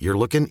LinkedIn, you're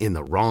looking in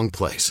the wrong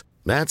place.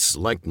 That's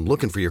like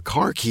looking for your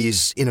car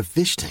keys in a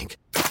fish tank.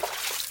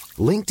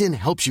 LinkedIn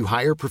helps you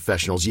hire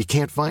professionals you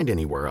can't find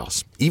anywhere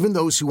else, even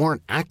those who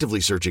aren't actively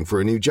searching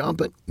for a new job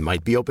but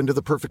might be open to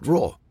the perfect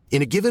role.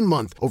 In a given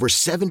month, over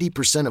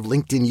 70% of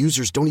LinkedIn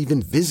users don't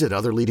even visit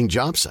other leading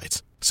job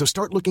sites. So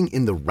start looking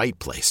in the right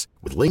place.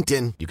 With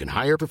LinkedIn, you can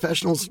hire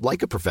professionals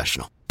like a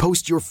professional.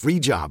 Post your free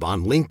job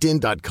on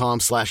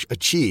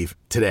linkedin.com/achieve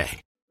today.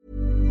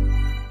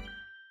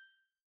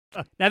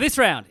 Now, this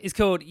round is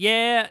called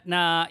Yeah,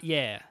 Nah,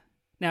 Yeah.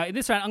 Now, in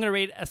this round, I'm going to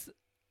read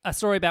a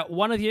story about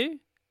one of you.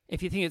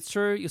 If you think it's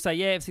true, you'll say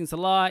yeah. If you think it's a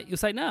lie, you'll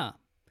say nah.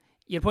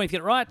 You get a point if you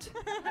get it right.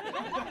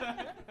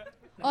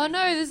 Oh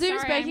no, the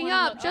Zoom's Sorry, breaking I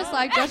wanna up, look- just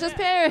like Josh's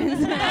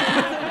parents.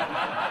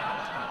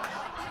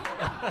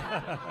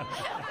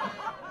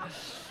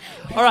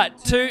 All right,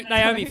 to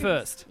Naomi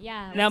first.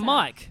 Yeah. Now, what's up?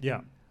 Mike.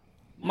 Yeah.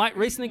 Mike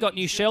recently got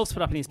new shelves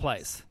put up in his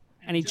place,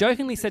 and he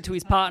jokingly said to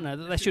his partner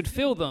that they should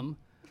fill them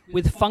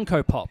with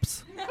Funko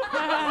Pops.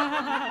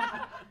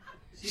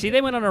 She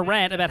then went on a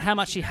rant about how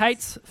much she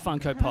hates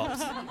Funko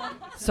Pops.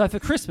 So for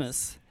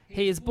Christmas,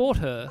 he has bought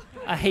her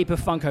a heap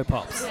of Funko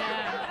Pops.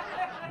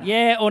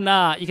 Yeah or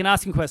nah? You can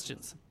ask him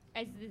questions.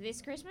 Is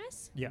this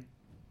Christmas? Yeah.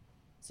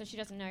 So she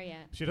doesn't know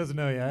yet. She doesn't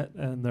know yet,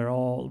 and they're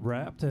all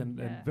wrapped in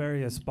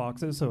various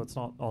boxes, so it's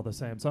not all the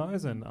same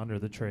size, and under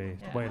the tree,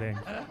 waiting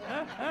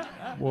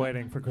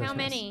for Christmas. How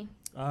many?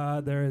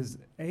 There is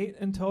 8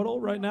 in total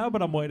right now,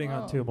 but I'm waiting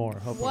on 2 more,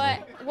 hopefully.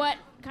 What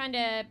kind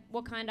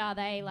are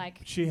they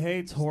like? She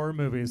hates horror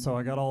movies, so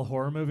I got all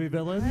horror movie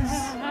villains.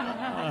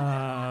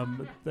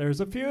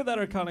 There's a few that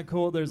are kind of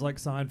cool. There's like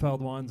Seinfeld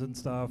ones and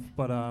stuff,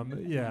 but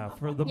yeah,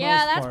 for the most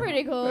Yeah, that's part.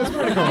 pretty cool.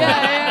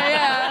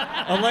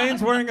 yeah.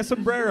 Elaine's wearing a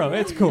sombrero.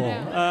 It's cool.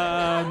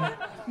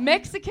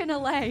 Mexican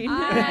Elaine.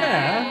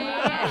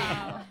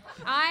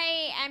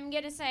 I am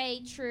going to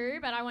say true,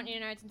 but I want you to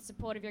know it's in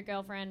support of your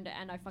girlfriend,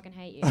 and I fucking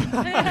hate you.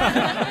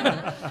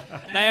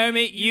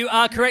 Naomi, you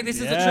are correct. This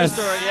is a true Yes.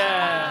 story.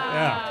 Yeah.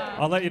 Yeah,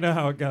 I'll let you know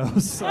how it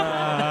goes.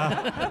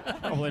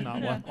 Probably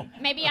not well.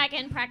 Maybe I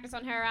can practice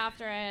on her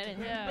after it.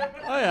 And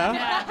Oh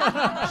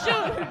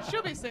yeah.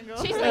 She'll be single.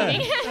 She's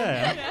leaving.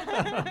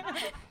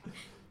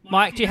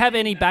 Mike, do you have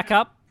any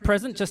backup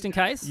present just in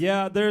case?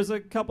 Yeah, there's a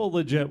couple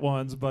legit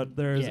ones, but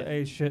there's Yeah.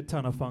 a shit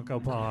ton of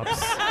Funko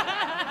Pops.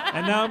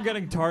 And now I'm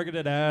getting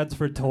targeted ads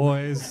for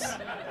toys.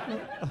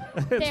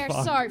 They're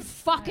fun. so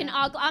fucking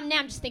ugly. I'm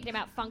just thinking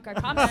about Funko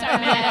Pop. I'm so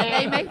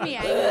mad. They make me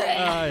angry.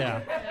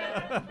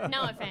 Yeah.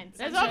 No offense.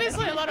 There's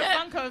obviously a lot of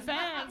Funko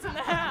fans in the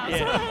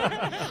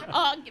house.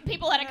 Oh,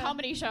 people at a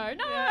comedy show.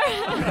 No.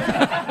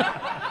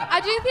 I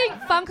do think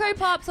Funko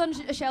Pops on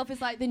a shelf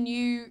is like the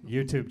new.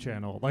 YouTube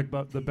channel, like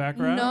the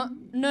background.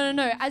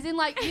 No. As in,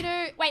 like, you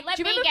know. Wait, let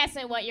do me you remember- guess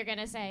at what you're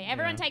gonna say.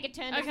 Everyone take a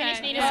turn to Okay.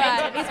 finish Nina's Right,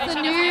 sentence. it's the So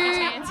she doesn't have a new.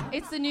 chance.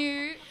 It's the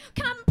new.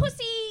 Come,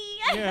 pussy.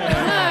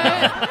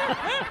 Yeah.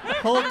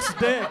 Hulk's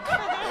dick.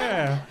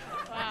 Yeah.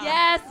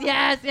 Yes.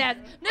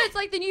 No, it's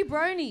like the new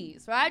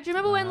bronies, right? Do you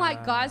remember when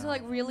like guys were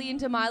like really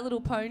into My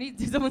Little Pony?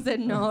 Someone said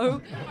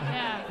no.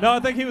 Yeah. No, I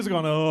think he was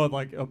going,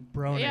 like a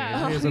brony.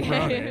 Yeah. He's a Okay.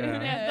 brony.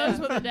 Yeah. Yeah, those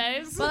were the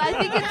days. But I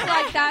think it's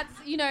like that's,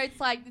 you know, it's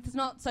like it's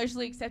not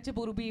socially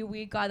acceptable to be a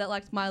weird guy that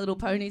likes My Little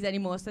Ponies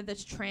anymore, so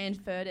that's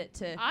transferred it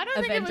to I don't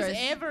think it was Avengers.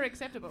 ever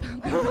acceptable.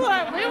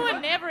 Like, we were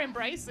never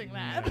embracing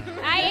that.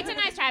 Hey, it's a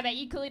nice try, but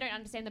you clearly don't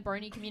understand the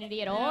brony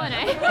community at all, and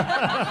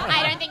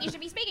I don't think you should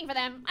be speaking for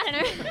them. I don't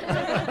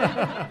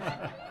know.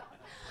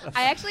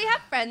 I actually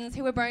have friends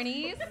who are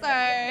bronies,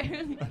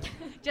 so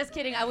just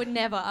kidding. I would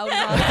never. I would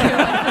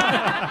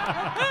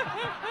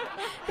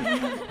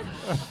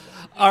not.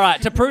 All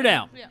right, to Prue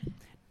now. Yeah.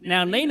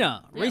 Now,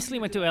 Nina recently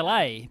went to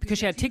LA because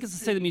she had tickets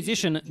to see the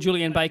musician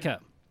Julian Baker.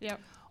 Yep.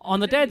 On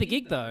the day of the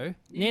gig, though,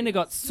 Nina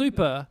got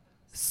super,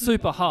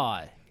 super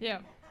high.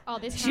 Yep. Oh,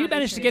 this She can't be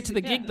managed to true. get to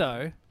the gig,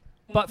 though,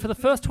 but for the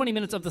first 20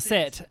 minutes of the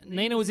set,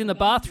 Nina was in the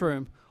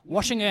bathroom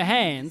washing her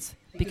hands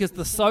because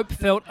the soap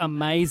felt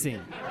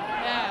amazing.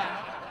 Yeah.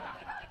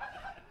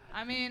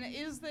 I mean,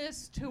 is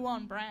this too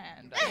on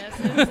brand? I guess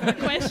is the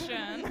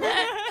question.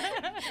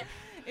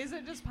 Is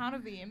it just part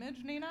of the image,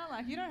 Nina?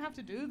 Like, you don't have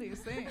to do these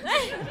things.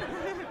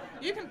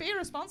 You can be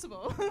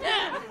responsible.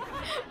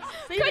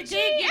 See the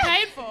gig you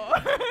paid for.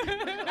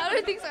 I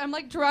don't think so. I'm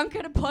like drunk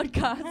at a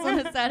podcast on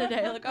a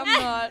Saturday. Like, I'm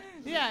not.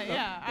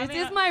 Yeah. This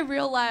is my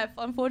real life,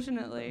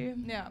 unfortunately.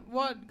 Yeah.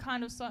 What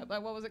kind of soap?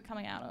 Like, what was it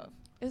coming out of?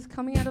 It's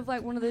coming out of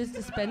like one of those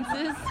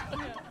dispensers,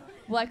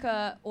 like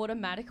a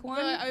automatic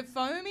one.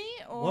 Foamy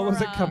or? What was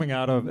it coming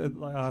out of? It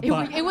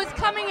was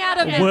coming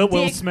out of a Will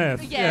dick.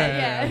 Smith.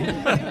 Yeah.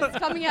 It was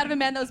coming out of a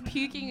man that was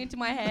puking into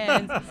my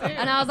hands,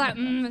 and I was like,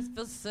 this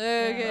feels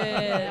so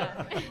good.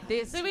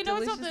 This So we know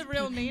it's not the delicious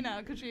real puke.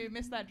 Nina because you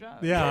missed that joke.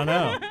 Yeah, I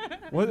know.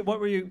 What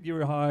were you? You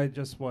were high?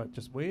 Just what?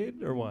 Just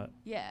weed or what?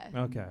 Yeah.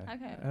 Okay.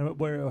 Okay.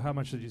 And how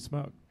much did you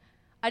smoke?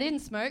 I didn't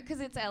smoke because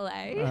it's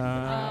LA.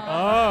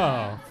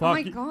 Oh, fuck.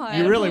 my God.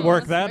 You really Oh,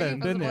 worked that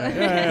smoking in, didn't you?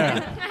 possible.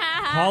 Yeah.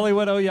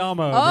 Hollywood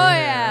Oyama. Oh over here,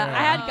 yeah,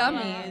 I had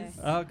gummies.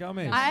 Oh,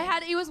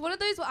 gummies. It was one of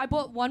those, I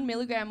bought 1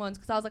 milligram ones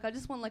because I was like, I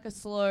just want like a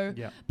slow,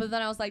 Yeah. but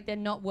then I was like, they're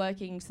not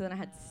working, so then I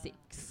had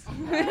 6.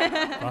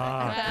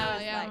 Ah,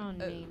 Yeah. Oh,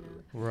 Nina.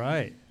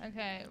 right.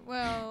 Okay.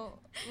 Well,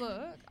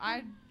 look,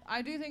 I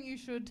do think you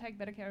should take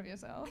better care of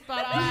yourself,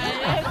 but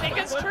I think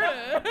it's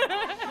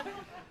true.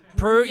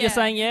 Prue, Yeah. you're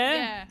saying yeah?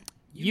 Yeah.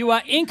 You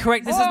are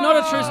incorrect. This is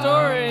not a true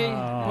story.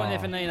 Point there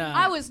for Nina.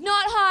 I was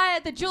not high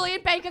at the Julian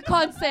Baker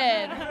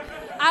concert.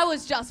 I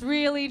was just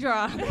really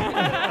drunk.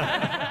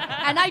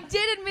 And I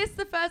didn't miss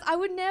the first. I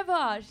would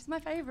never. She's my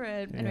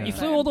favorite. Yeah. Anyway, You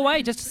flew all the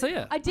way just to see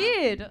her. I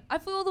did. I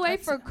flew all the way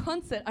for a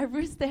concert. I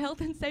risked the health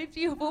and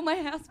safety of all my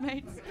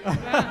housemates,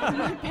 and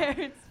my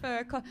parents for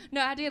a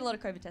No, I did a lot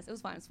of COVID tests. It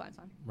was fine. It's fine.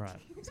 Right.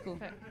 It's cool.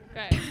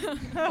 Great.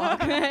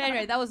 Fuck.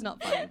 Anyway, that was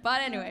not funny.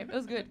 But anyway, it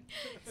was good.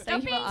 Stop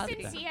Thank you for being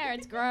asking. sincere.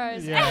 It's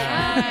gross.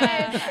 Yeah.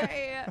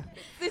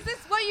 Is this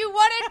what you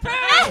wanted, Prue?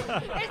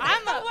 Is this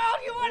I'm the world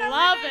you want to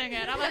Loving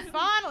it. I'm like,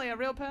 finally a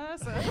real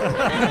person.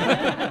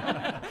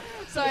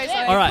 Sorry.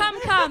 All right.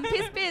 Come.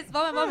 Piss.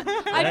 Vomit.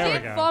 I There we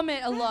did go.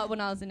 vomit a lot when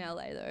I was in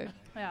LA, though.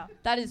 Yeah.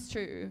 That is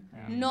true.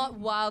 Not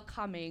while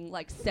coming,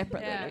 like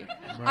separately.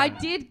 Yeah. I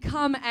did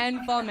come and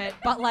vomit,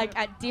 but like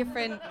at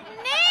different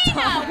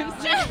times.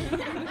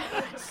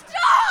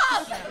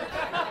 Stop!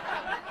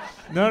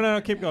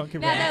 No, keep going.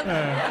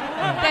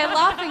 Now they're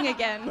laughing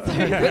again.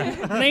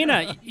 So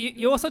Nina,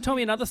 you also told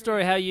me another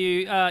story how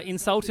you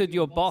insulted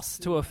your boss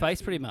to her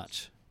face pretty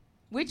much.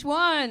 Which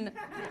one?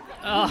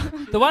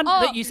 The one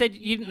Oh, that you said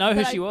you didn't know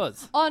who that she I-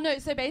 was. Oh no,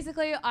 so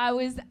basically I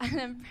was at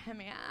a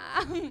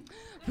premiere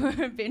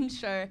for a binge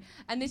show,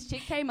 and this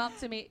chick came up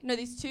to me. No,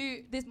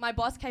 my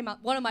boss came up,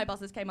 one of my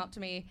bosses came up to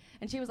me,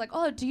 and she was like,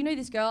 "Oh, do you know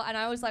this girl?" And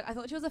I was like, I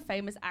thought she was a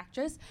famous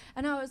actress,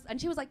 and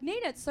she was like,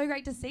 "Nina, it's so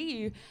great to see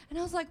you." And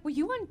I was like, "Were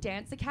you on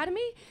Dance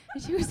Academy?"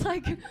 And she was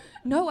like,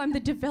 "No, I'm the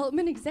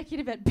development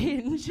executive at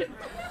Binge.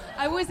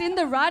 I was in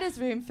the writer's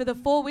room for the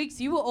 4 weeks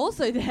you were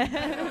also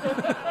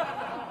there."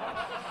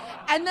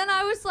 And then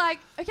I was like,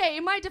 okay,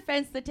 in my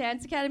defense, the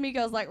Dance Academy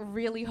girl's like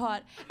really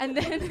hot. And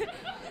then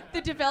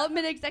the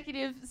development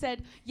executive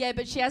said, yeah,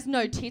 but she has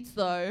no tits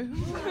though.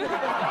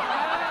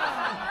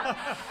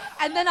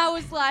 And then I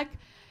was like,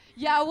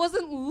 yeah, I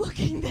wasn't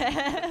looking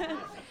there.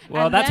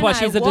 Well, And that's then why I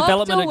she's a walked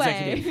development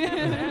away.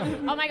 executive.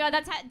 Oh my god,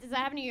 does that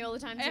happen to you all the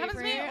time too? happens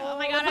to me Prue? all Oh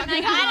my the god, I'm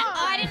fucking like, time.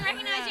 I didn't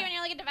recognize you, and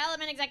you're like a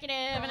development executive,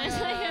 and it's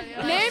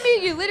like,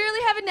 Naomi, you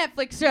literally have a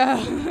Netflix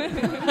show.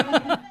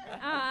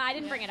 I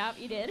didn't bring it up.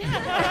 You did.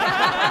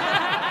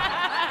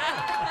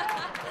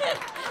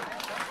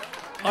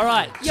 All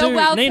right, You're to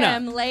welcome, Nina.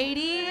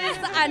 ladies.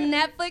 A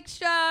Netflix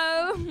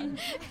show.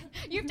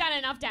 You've done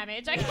enough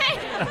damage,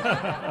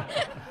 okay?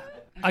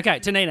 Okay,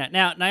 to Nina.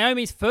 Now,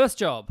 Naomi's first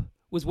job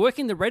was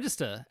working the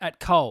register at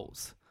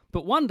Coles.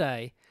 But one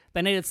day,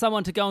 they needed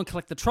someone to go and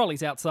collect the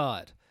trolleys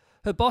outside.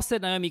 Her boss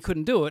said Naomi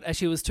couldn't do it as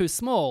she was too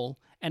small,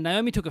 and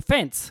Naomi took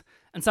offence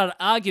and started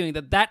arguing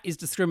that is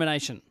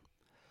discrimination.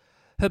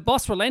 Her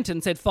boss relented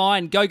and said,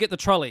 fine, go get the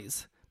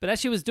trolleys. But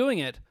as she was doing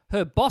it,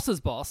 her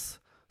boss's boss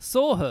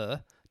saw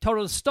her, told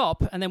her to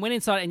stop, and then went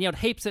inside and yelled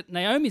heaps at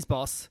Naomi's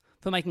boss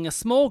for making a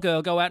small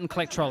girl go out and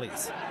collect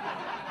trolleys.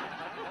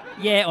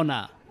 Yeah or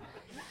nah?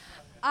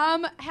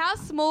 How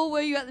small were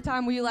you at the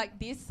time? Were you like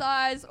this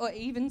size or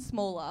even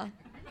smaller?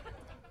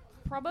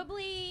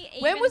 Probably.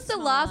 When even was the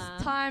smaller.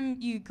 last time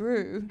you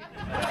grew?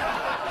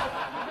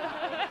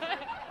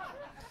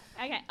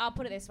 Okay, I'll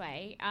put it this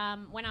way.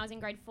 When I was in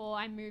grade 4,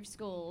 I moved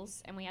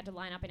schools and we had to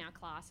line up in our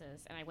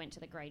classes, and I went to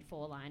the grade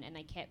 4 line and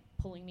they kept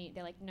pulling me.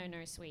 They're like, no,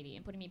 sweetie,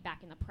 and putting me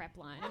back in the prep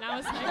line. And I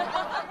was like,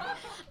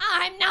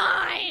 I'm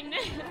 9!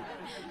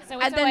 So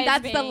it's And then always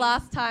that's the been-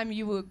 last time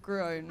you were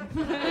grown.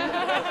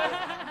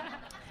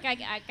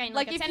 I gained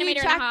Like a if you centimetre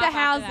and a track half the after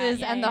that. houses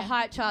Yeah, and yeah. the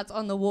height charts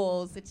on the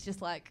walls, it's just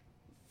like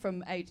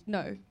from age.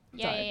 No.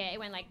 Yeah, sorry. yeah, it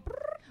went like.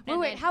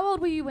 Wait, then how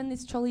old were you when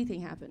this trolley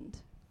thing happened?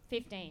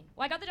 15.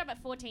 Well, I got the job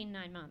at 14,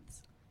 9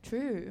 months,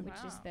 True. which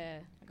is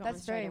I got one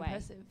That's straight very away.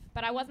 impressive.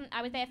 But I was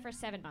there for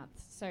 7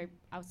 months, so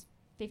I was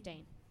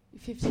 15.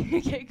 15.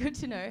 Okay, good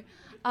to know.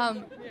 I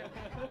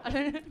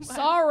don't know.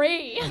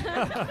 Sorry.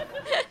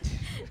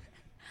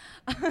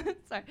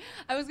 Sorry.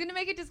 I was going to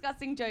make a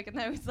disgusting joke and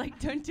then I was like,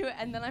 don't do it.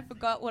 And then I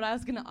forgot what I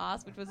was going to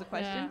ask, which was a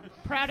question.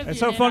 Proud of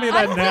It's you. so funny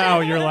Nina. that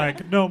now you're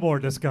like, no more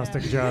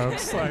disgusting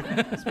jokes. Like,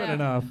 it's been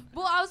enough.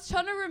 Well, I was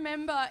trying to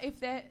remember if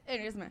there...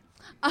 Anyways, man.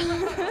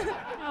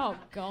 Oh,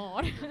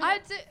 God. I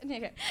had to...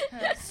 Okay.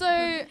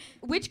 So,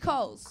 which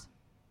Coles?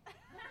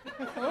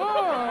 You're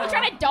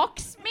trying to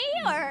dox me,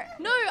 or?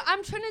 No,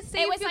 I'm trying to see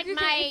It if was you're,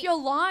 like if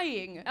you're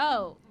lying.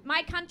 Oh,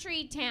 my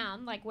country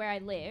town, like where I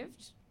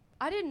lived.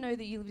 I didn't know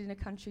that you lived in a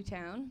country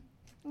town.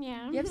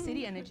 Yeah. You have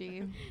city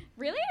energy.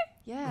 Really?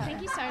 Yeah.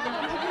 Thank you so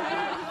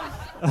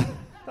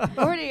much.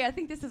 Already, I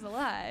think this is a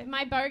lie.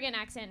 My Bogan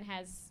accent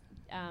has,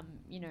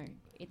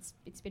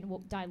 it's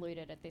been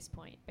diluted at this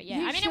point. But yeah,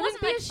 You I mean, it shouldn't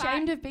wasn't be like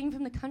ashamed of being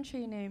from the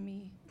country,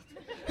 Naomi.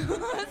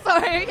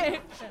 Sorry. Okay.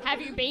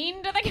 Have you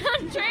been to the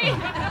country?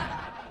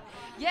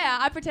 Yeah,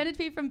 I pretended to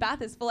be from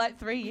Bathurst for like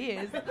 3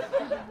 years.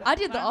 I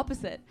did the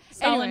opposite.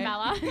 Stolen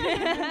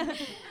Anyway.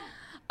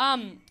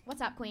 valor.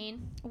 What's up,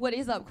 Queen? What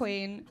is up,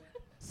 Queen?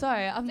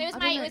 Sorry, So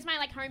it was my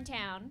like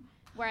hometown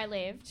where I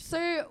lived.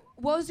 So,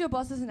 what was your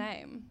boss's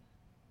name?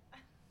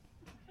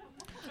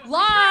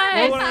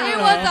 Lies! Well, It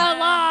was a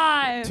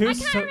lie! I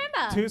can't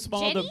remember. Too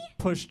small Jenny? to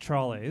push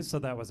trolleys, so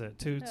that was it.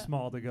 Too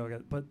small to go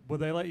get. But would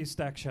they let you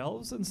stack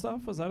shelves and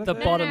stuff? Was that a The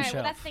thing? bottom Well,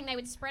 shelf. that's the thing. They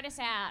would spread us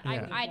out.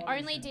 Yeah. I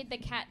only did the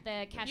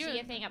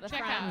cashier thing up the Check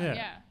front. out. Yeah.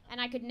 Yeah.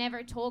 And I could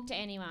never talk to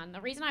anyone.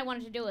 The reason I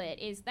wanted to do it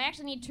is they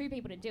actually need 2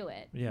 people to do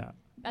it. Yeah.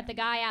 But the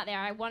guy out there,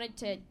 I wanted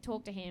to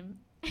talk to him.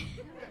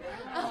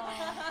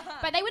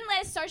 But they wouldn't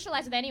let us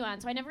socialize with anyone,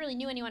 so I never really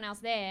knew anyone else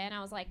there. And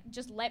I was like,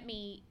 just let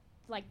me,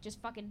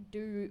 just fucking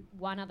do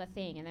one other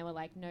thing. And they were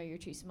like, no, you're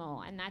too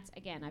small. And that's,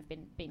 again, I've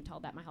been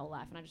told that my whole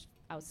life. And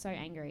I was so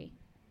angry.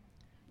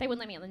 They wouldn't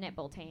let me on the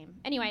netball team.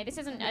 Anyway, this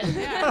isn't... now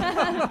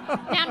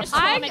I'm just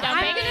trauma dumping.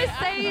 I'm going to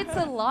say it's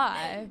a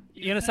lie.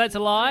 You're going to say it's a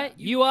lie?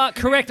 You are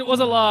correct. It was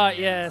a lie.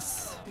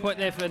 Yes. Point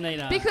there for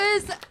Nina.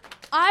 Because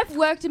I've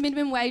worked a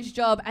minimum wage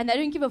job and they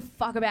don't give a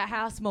fuck about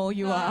how small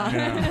you are.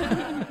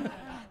 Yeah.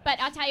 But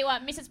I'll tell you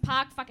what, Mrs.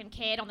 Park fucking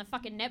cared on the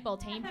fucking netball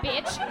team,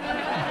 bitch.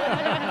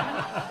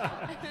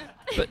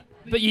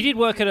 But you did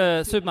work at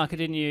a supermarket,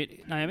 didn't you,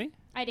 Naomi?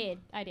 I did.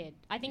 I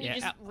think Yeah.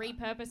 you just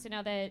repurposed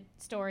another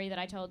story that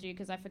I told you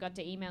because I forgot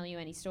to email you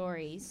any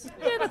stories.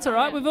 Yeah, that's all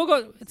right. We've all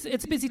got...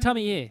 It's a busy time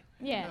of year.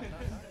 Yeah.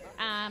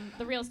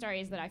 The real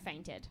story is that I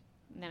fainted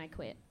and then I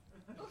quit.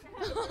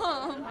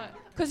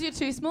 Because you're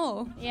too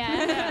small.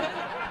 Yeah.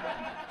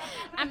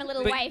 I'm a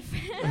little But- waif.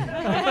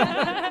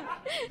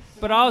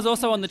 But I was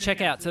also on the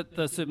checkouts at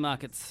the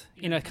supermarkets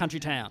in a country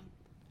town.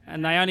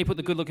 And they only put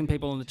the good-looking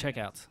people on the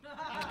checkouts.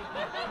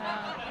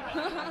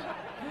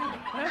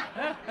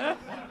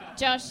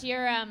 Josh,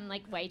 you're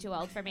way too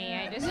old for me.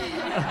 I just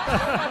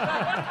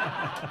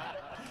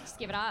just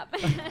give it up.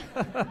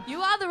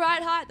 You are the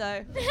right height,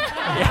 though.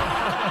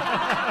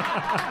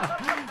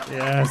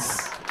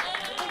 Yes.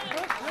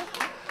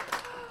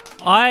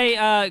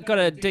 I got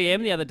a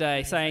DM the other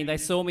day saying they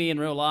saw me in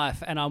real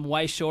life and I'm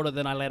way shorter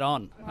than I let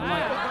on. I'm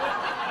like,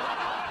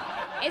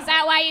 Is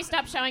that why you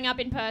stopped showing up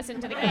in person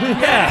to the game?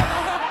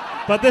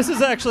 Yeah. But this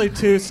is actually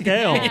to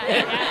scale. but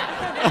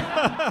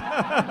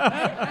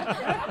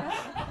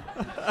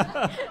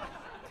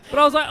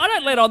I was like, I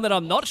don't let on that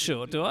I'm not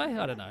short, do I?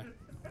 I don't know.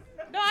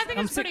 No, I think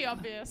it's pretty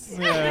obvious.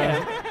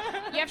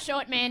 Yeah. You have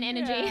short man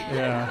energy.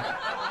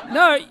 Yeah.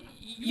 No,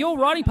 your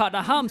writing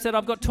partner, Hum, said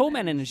I've got tall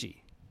man energy.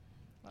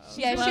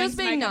 Yeah, she was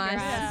being Make up your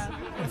nice.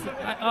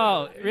 ass.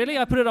 Oh, really?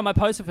 I put it on my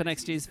poster for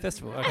next year's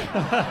festival. Okay.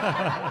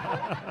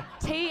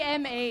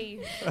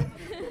 TME.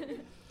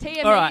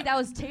 TME, All right. that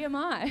was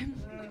TMI.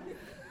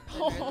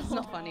 It's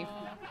not funny.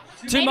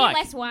 To Maybe Mike.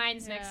 less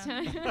wines next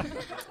time.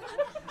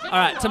 All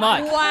right, to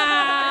Mike.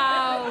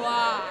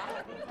 Wow.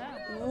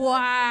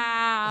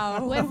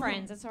 Wow. We're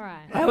friends. It's all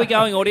right. How are we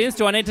going, audience?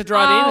 Do I need to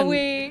drive Are in we?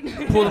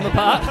 and pull them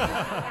apart?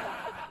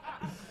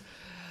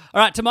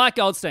 All right, to Mike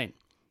Goldstein.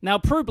 Now,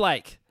 Prue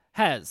Blake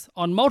has,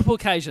 on multiple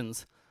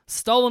occasions,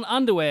 stolen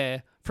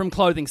underwear from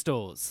clothing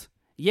stores.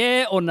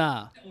 Yeah or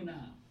nah?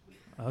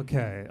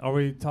 Okay. Are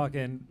we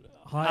talking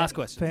Ask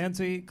questions.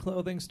 fancy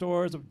clothing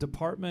stores,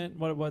 department?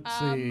 What's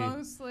the...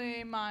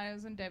 Mostly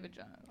Myers and David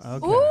Jones.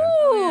 Okay.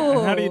 Ooh.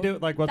 And how do you do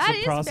it? Like, what's That the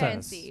is process?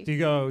 fancy. Do you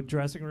go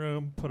dressing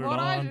room, put What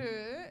it I on? do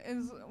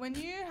is when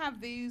you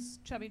have these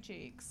chubby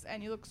cheeks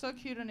and you look so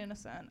cute and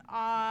innocent,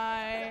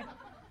 I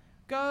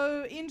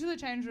go into the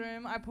change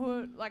room, I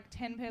put like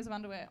 10 pairs of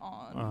underwear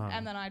on,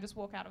 and then I just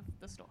walk out of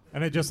the store.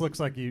 And it just looks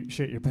like you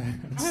shit your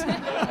pants.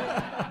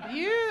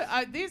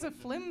 These are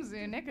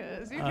flimsy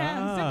knickers. You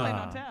can simply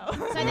not tell.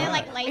 So they're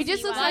like lacy It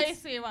just looks ones. like-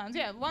 Lacy ones,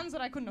 yeah, ones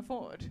that I couldn't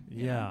afford.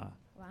 Yeah.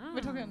 Wow.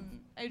 We're talking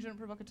agent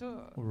provocateur.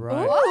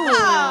 Right.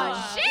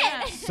 Oh,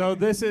 shit! So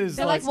this is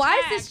They're like, why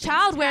is this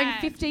child wearing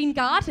tagged. 15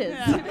 garters?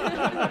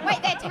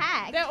 Wait, they're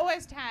tagged. They're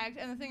always tagged,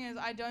 and the thing is,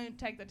 I don't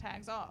take the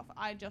tags off.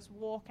 I just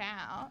walk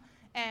out,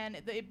 and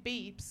it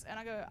beeps, and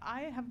I go,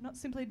 I have not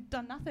simply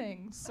done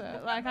nothing.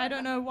 So, like, I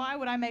don't know why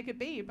would I make it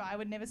beep. I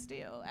would never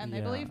steal, and they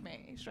Yeah. believe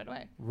me straight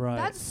away. Right.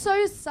 That's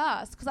so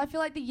sus, because I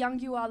feel like the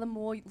younger you are, the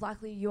more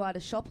likely you are to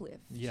shoplift.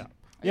 yeah.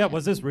 Yeah.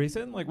 Was this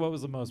recent? Like, what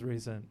was the most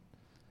recent?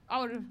 I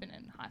would have been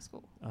in high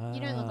school. You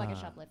don't look like a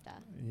Ah, shoplifter.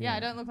 Yeah,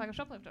 I don't look like a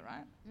shoplifter,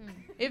 right?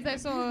 If they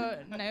saw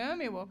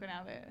Naomi walking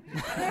out there,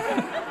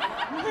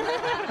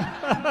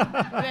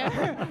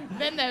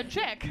 then they'd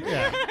check.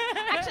 Yeah.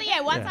 Actually,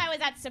 yeah, once Yeah. I was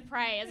at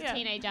Supre as a Yeah.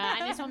 teenager,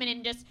 and this woman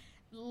in just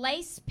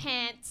lace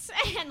pants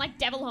and like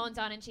devil horns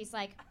on, and she's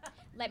like,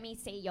 let me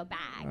see your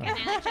bag. And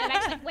I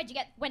actually,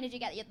 like, when did you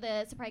get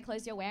the Supre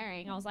clothes you're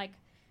wearing? I was like,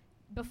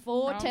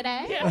 before No.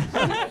 today.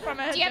 Yeah. From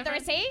a Do you have the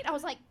different- receipt? I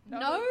was like, No.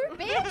 no,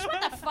 bitch,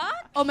 what the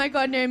fuck? Oh my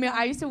god, Naomi,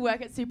 I used to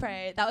work at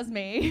Supre. That was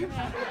me.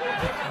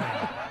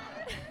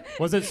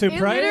 Was it It Supre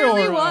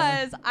literally or?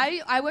 was.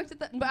 I worked at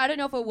the, but I don't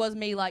know if it was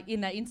me like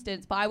in that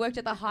instance, but I worked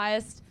at the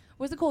highest,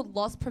 what's it called?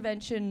 Loss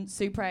prevention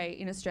Supre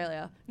in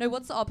Australia. No,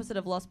 what's the opposite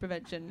of loss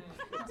prevention?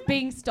 It's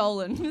being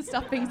stolen.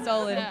 Stuff being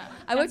stolen. Yeah.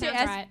 I worked sounds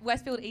at right.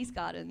 Westfield East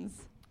Gardens.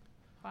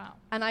 Wow.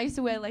 And I used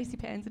to wear lacy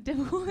pants and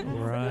devil horns.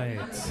 Right.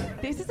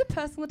 This is a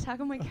personal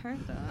attack on my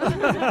character.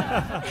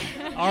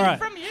 All right.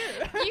 From you.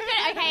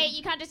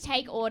 You can't just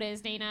take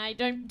orders, Nina.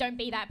 Don't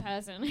be that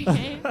person,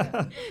 okay?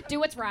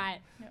 Do what's right.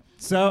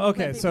 So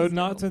okay. Let So people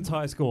not steal. since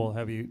high school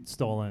have you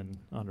stolen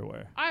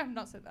underwear. I have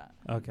not said that.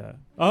 Okay.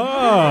 Oh.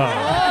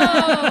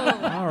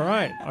 All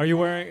right. Are you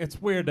wearing? It's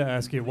weird to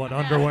ask you what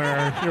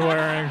underwear you're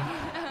wearing.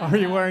 Are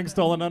you wearing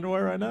stolen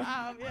underwear right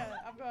now? Yeah,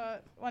 I've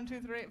got 1,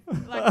 2, 3,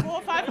 like 4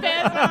 or 5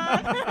 pairs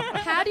on.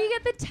 How do you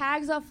get the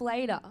tags off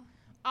later?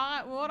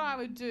 What I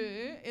would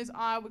do is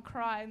I would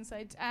cry and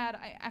say, Dad,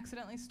 I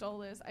accidentally stole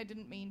this. I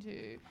didn't mean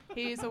to.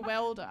 He's a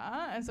welder,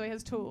 and so he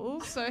has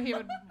tools, so he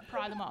would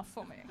pry them off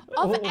for me.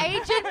 Of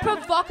agent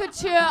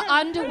provocateur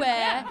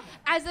underwear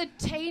as a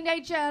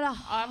teenager at a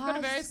high I've got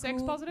a very school.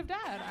 sex-positive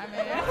dad. I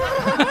mean,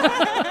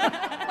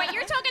 Wait,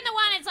 you're talking the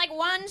one, it's like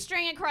one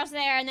string across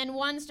there and then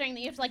one string that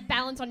you have to like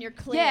balance on your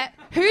clit. Yeah.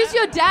 Who's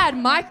your dad,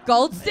 Mike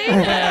Goldstein?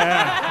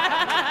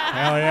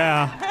 Hell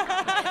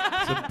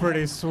yeah. It's a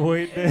pretty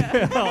sweet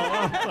deal.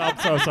 I'm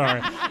so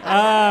sorry.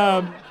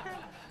 I'm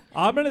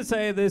going to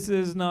say this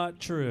is not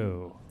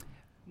true.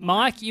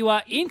 Mike, you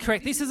are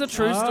incorrect. This is a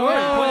true story.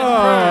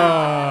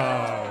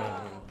 Oh.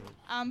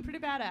 pretty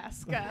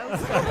badass, guys.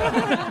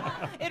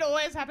 It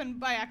always happened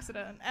by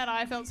accident, and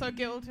I felt so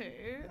guilty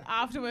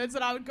afterwards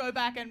that I would go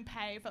back and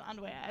pay for the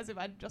underwear as if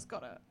I'd just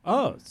got it.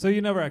 Oh, so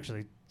you never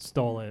actually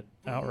stole it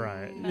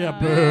outright? No. Yeah,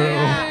 boo.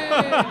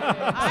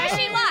 So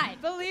she lied.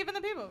 Believe in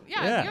the people.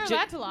 Yeah, Yeah. you're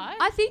allowed to lie.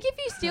 I think if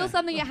you steal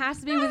something, it has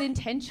to be with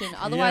intention.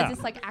 Otherwise, Yeah.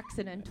 it's like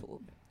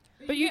accidental.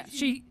 But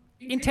she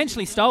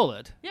intentionally stole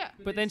it, Yeah.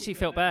 but then she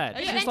felt bad.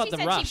 But She But just then like she the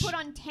said rush. she put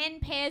on 10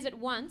 pairs at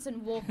once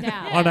and walked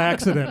out. On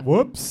accident.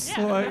 Whoops.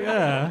 Yeah. Like,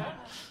 yeah.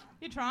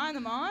 You're trying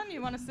them on.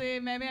 You want to see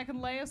maybe I can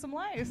layer some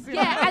lace. you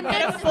Yeah, know, and get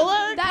then a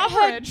fuller that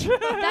coverage.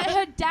 that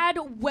her dad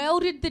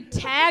welded the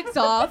tags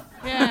off.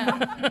 Yeah.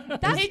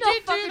 That's He not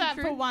did do fucking that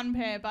true. for one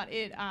pair, but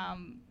it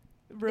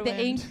ruined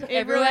ink it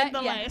everywhere, ruined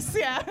the yeah. lace.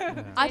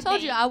 Yeah. I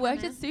told you I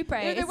worked at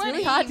Supre. They It's weren't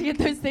really hard to ink.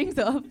 get those things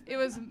off. It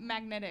was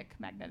magnetic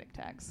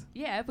tags.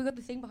 Yeah, if we got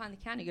the thing behind the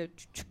counter, you go.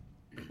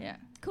 Yeah.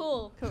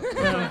 Cool. Cool. All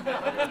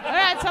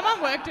right,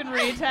 someone worked in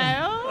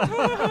retail.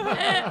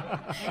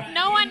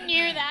 No one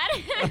knew that.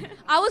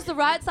 I was the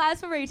right size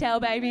for retail,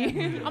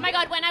 baby. Oh my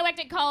god, when I worked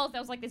at Coles, there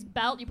was like this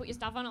belt, you put your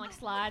stuff on, it like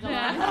slides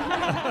along.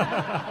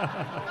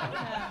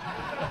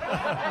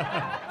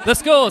 The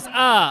scores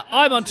are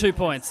I'm on 2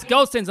 points,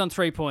 Goldstein's on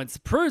 3 points,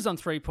 Prue's on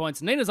 3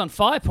 points, Nina's on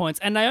 5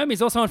 points, and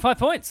Naomi's also on 5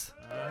 points.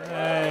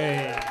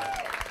 Hey.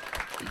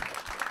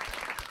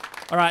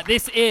 All right,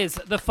 this is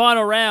the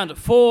final round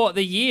for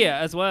the year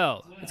as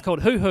well. It's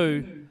called Who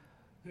Who,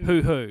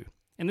 Who Who.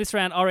 In this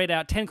round, I'll read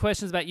out 10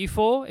 questions about you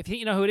four. If you think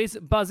you know who it is,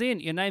 buzz in.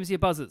 Your name's your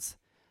buzzers.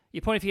 You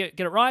point if you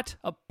get it right,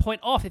 a point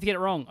off if you get it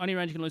wrong. Only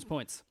round you can lose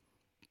points.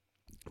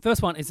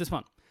 First one is this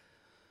one.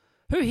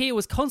 Who here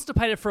was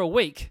constipated for a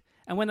week,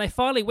 and when they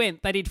finally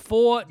went, they did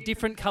 4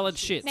 different coloured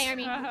shits?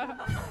 Naomi.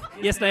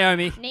 Yes,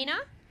 Naomi. Nina?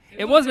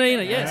 It was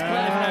Nina, yes.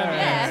 Completely for Naomi.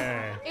 Yeah.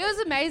 It was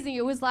amazing.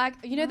 It was like,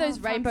 you know those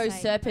fuck's rainbow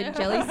sake. serpent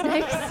jelly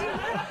snakes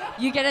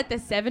you get at the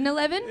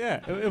 7-Eleven? Yeah,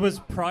 it was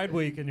Pride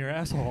Week in your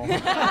asshole. Yeah.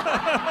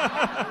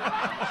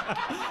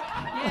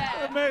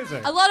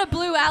 Amazing. A lot of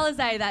blue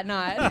Alizé that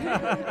night.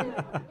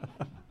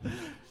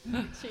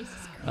 Jesus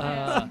Christ.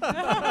 So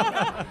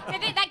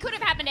that could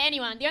have happened to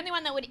anyone. The only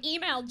one that would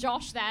email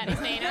Josh that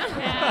is Nina.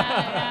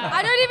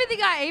 I don't even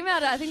think I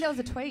emailed it. I think that was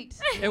a tweet.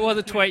 It was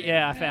a tweet,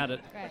 yeah, I found it.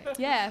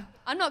 Yeah.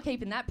 I'm not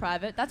keeping that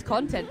private. That's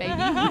content, baby.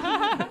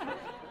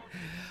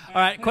 All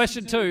right,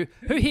 question 2.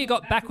 Who here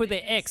got back with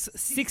their ex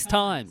 6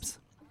 times?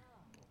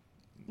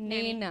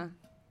 Nina.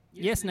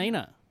 Yes,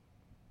 Nina.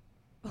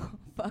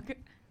 Fuck.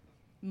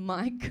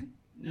 Mike.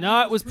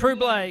 No, it was Prue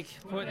Blake.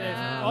 Point there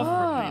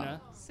off from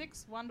Nina.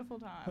 6 wonderful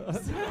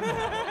times.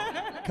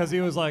 Because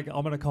he was like,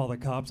 I'm going to call the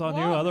cops on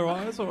you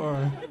otherwise, or...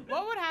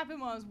 What would happen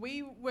was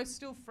we were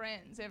still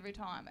friends every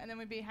time, and then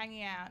we'd be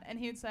hanging out, and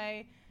he'd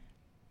say,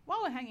 while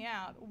we're hanging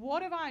out,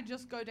 what if I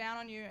just go down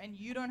on you and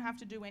you don't have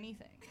to do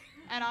anything?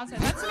 And I'd say,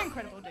 that's an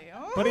incredible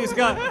deal. But he's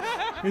got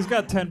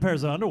 10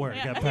 pairs of underwear to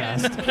get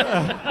past.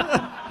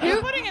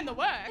 You're putting in the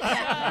work.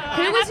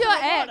 Who was your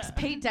ex?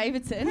 Pete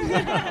Davidson.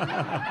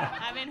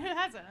 I mean, who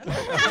hasn't?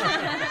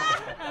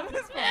 At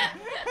this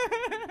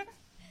point.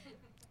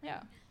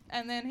 Yeah.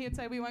 And then he'd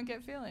say, we won't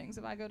get feelings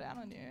if I go down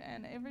on you.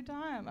 And every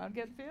time I'd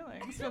get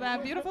feelings for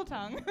that beautiful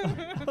tongue.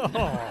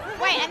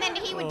 Wait, and then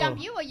he would dump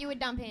you or you would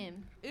dump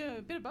him? Yeah,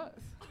 a bit of both.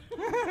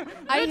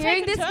 Are you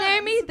hearing this,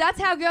 Naomi? That's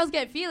how girls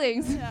get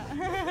feelings. Wouldn't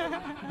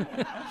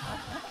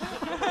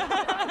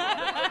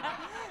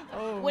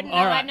know,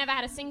 All right. I've never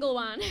had a single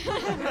one.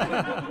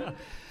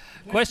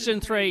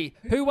 Question 3.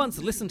 Who once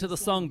listened to the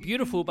song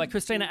Beautiful by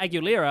Christina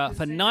Aguilera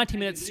for 90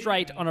 minutes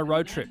straight on a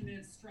road trip?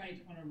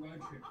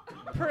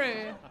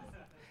 Prue.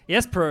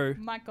 Yes, Prue.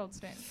 Mike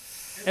Goldstein.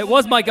 It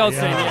was Mike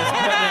Goldstein, Yeah.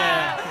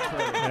 yes.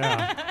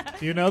 Yeah.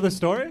 Do you know the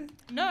story?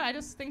 No, I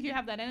just think you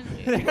have that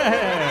energy.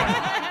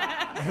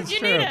 That's You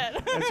true. need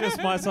it. It's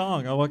just my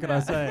song. Oh, what can I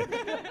say?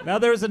 Now,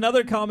 there was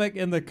another comic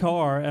in the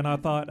car, and I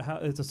thought,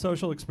 it's a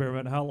social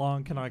experiment. How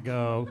long can I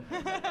go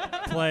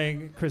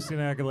playing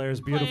Christina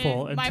Aguilera's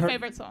Beautiful? Playing my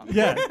favorite song.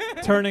 Yeah,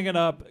 turning it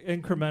up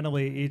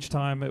incrementally each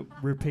time it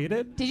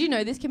repeated. Did you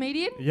know this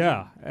comedian?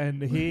 Yeah,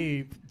 and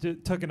he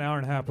took an hour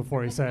and a half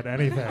before he said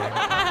anything.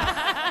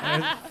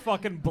 And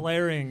fucking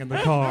blaring in the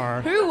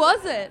car. Who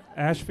was it?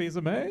 Ash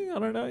Fils-Aimé? I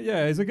don't know.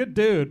 Yeah, he's a good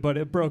dude, but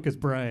it broke his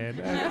brain.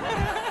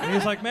 And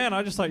he's like, man,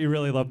 I just thought you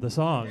really loved the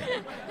song.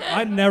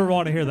 I never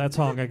want to hear that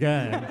song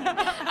again.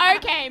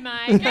 Okay,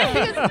 Mike.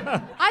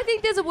 I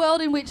think there's a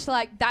world in which,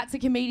 like, that's a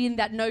comedian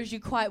that knows you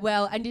quite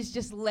well and is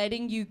just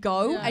letting you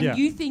go, and Yeah.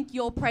 you think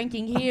you're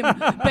pranking him,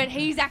 but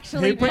he's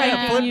actually He put pranking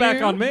a flip you.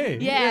 back on me.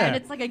 Yeah, and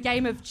it's like a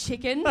game of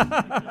chicken.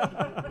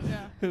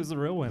 Who's the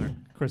real winner?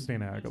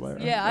 Christina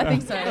Aguilera. Yeah, I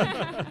think so.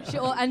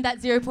 Sure, and that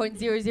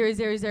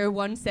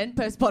 0.00001 cent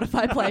per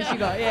Spotify play she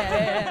got.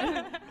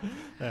 Yeah.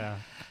 Yeah.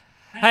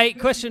 Hey,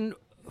 question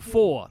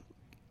 4.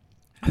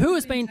 Who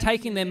has been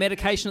taking their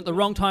medication at the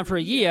wrong time for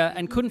a year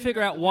and couldn't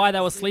figure out why they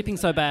were sleeping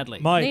so badly?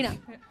 Mike. Nina.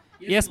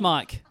 Yes,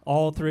 Mike.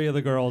 All 3 of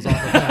the girls on the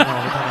panel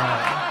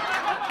tonight.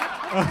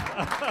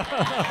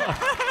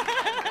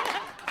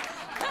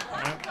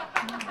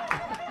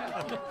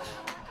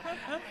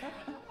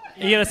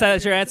 Are you going to say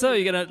that's your answer? Or are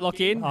you going to lock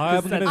in?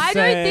 I'm gonna I don't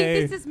say-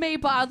 think this is me,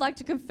 but I'd like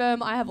to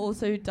confirm I have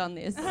also done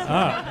this.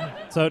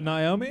 So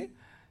Naomi?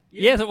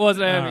 Yes, it was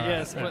Naomi. Alright.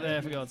 Yes, put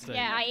there for God's sake.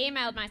 Yeah, I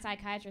emailed my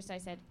psychiatrist. I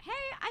said, hey,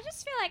 I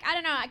just feel like, I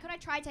don't know, could I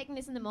try taking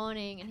this in the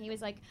morning? And he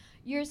was like,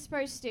 you're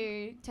supposed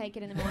to take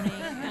it in the morning.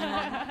 And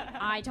I'm like,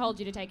 I told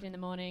you to take it in the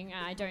morning.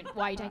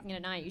 Why are you taking it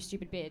at night, you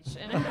stupid bitch?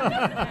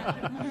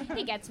 And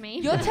he gets me.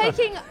 You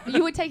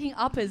were taking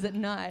uppers at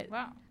night.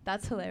 Wow.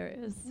 That's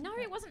hilarious. No,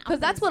 it wasn't. Because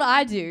that's what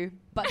I do,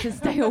 but to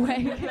stay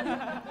awake.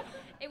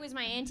 It was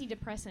my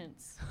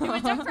antidepressants. It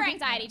was for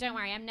anxiety, don't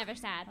worry, I'm never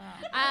sad.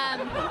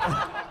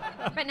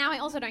 But now I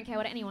also don't care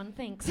what anyone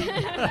thinks. So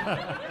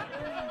I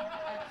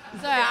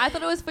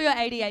thought it was for your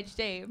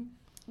ADHD.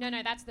 No,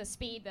 that's the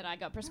speed that I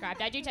got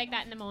prescribed. I do take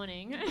that in the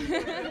morning.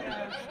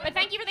 But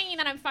thank you for thinking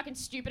that I'm fucking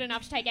stupid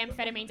enough to take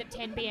amphetamines at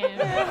 10 p.m.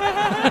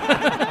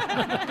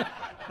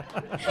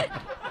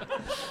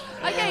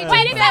 Okay,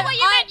 Wait, is that what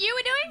you meant you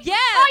were doing? Yeah.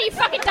 Oh, you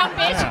fucking dumb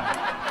bitch.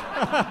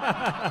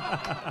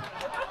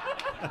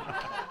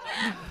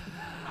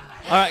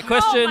 All right,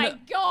 question. Oh my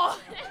god.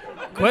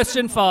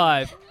 Question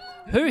 5.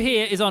 Who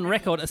here is on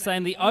record as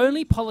saying the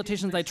only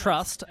politicians they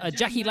trust are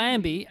Jackie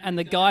Lambie and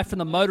the guy from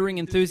the Motoring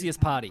Enthusiast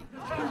Party?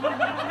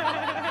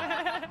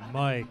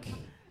 Mike.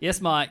 Yes,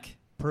 Mike.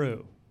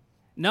 Prue.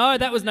 No,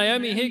 that was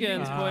Naomi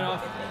Higgins. Point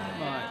off.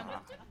 Mike.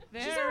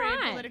 Very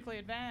alright. politically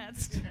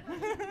advanced.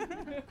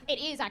 It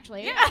is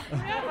actually.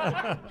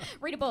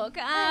 Read a book.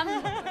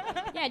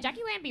 Yeah,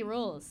 Jackie Lambie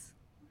rules.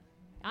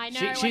 I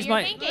know what she's you're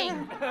my-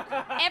 thinking.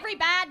 Every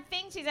bad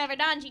thing she's ever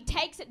done, she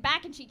takes it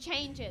back and she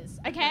changes.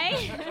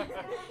 Okay?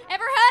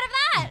 Ever heard of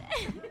that?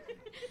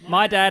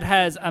 My dad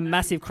has a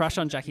massive crush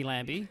on Jackie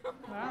Lambie.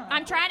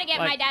 I'm trying to get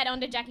my Like- dad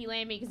onto Jackie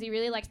Lambie because he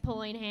really likes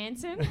Pauline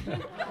Hanson.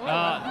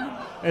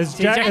 Is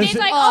See, Jack- And is he's it-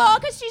 like, oh,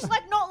 because she's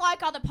like not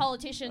like other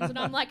politicians. And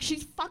I'm like,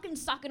 she's fucking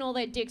sucking all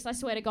their dicks, I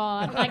swear to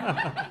God. Like,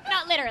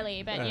 not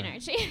literally, but you know,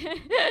 she.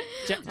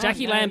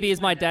 Jackie Lambie is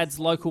my dad's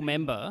local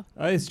member.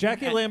 is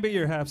Jackie Lambie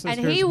your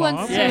half-sister's And he mom?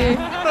 wants Yeah.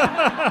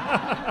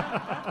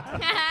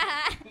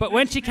 to. But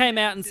when she came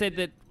out and said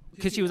that,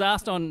 because she was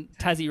asked on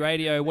Tassie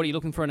Radio, what are you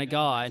looking for in a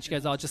guy? And she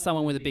goes, oh, just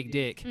someone with a big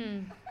dick.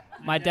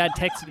 My dad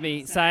texted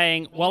me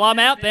saying, well, I'm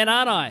out then,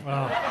 aren't I?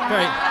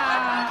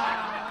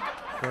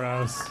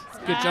 Gross.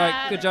 Good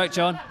joke,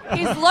 John.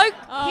 His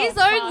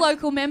own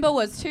local member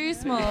was too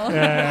small.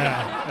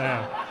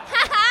 Yeah.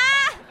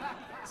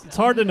 It's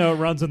hard to know it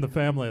runs in the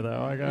family,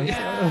 though, I guess.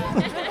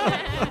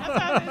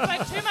 It's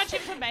like too much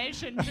information.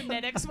 combination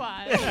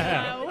genetics-wise.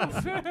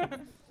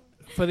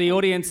 For the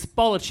audience,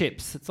 bowl of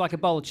chips. It's like a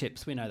bowl of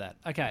chips. We know that.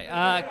 Okay.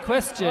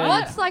 Question.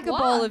 What's like a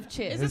bowl of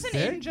chips? Is this His an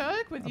dick?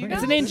 in-joke with you think guys?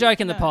 It's an in-joke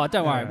in the pod.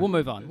 Don't worry. Yeah. We'll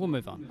move on. We'll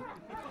move on.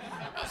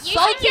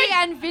 Salty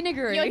and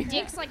vinegary. Your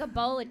dick's like a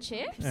bowl of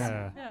chips?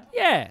 Yeah.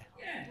 Yeah.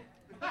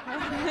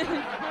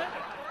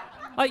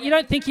 Like, you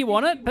don't think you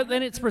want it, but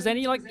then it's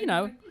presented. You're like, it's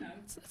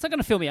not going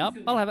to fill me up.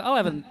 I'll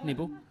have a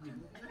nibble.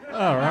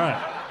 All right.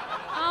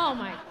 Oh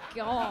my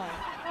god.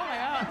 Oh my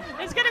god.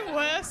 It's getting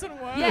worse and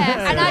worse.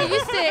 Yeah, and I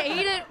used to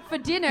eat it for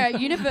dinner at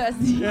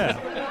university. Yeah.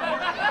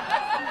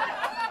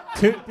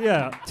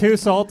 Too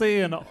salty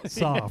and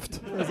soft.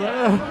 Is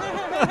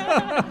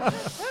that-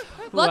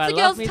 Ooh, Lots I of love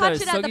girls me touch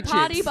those it at the soggy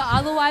party, chips. but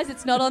otherwise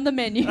it's not on the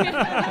menu.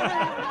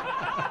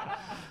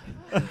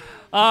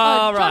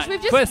 All right. Josh, we've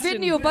just Question.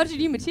 written you a bunch of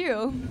new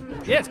material.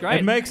 Yeah, it's great.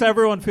 It makes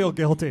everyone feel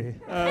guilty.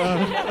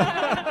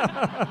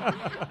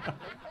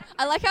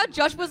 I like how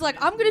Josh was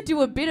like, I'm going to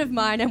do a bit of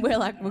mine, and we're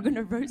like, we're going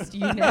to roast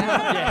you now.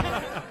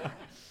 Yeah.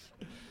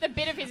 The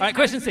bit of his All right,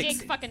 question dick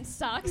 6. fucking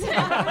sucks. If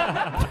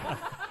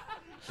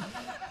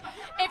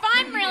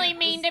I'm really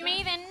mean to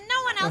me, then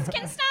no one else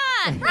can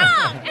start.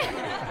 Wrong.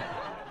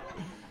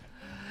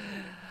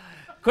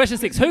 Question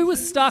 6. Who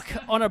was stuck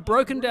on a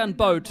broken down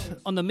boat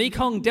on the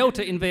Mekong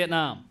Delta in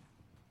Vietnam?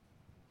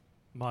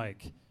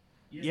 Mike.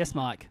 Yes,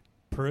 Mike.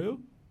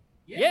 Peru?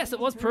 Yes, it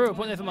was Peru. A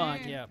point there for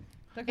Mike. Yeah.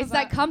 It's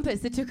that compass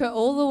that took her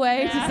all the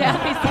way to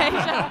Southeast Asia.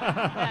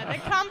 Yeah, the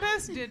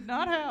compass did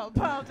not help,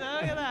 I'll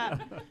tell you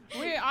that.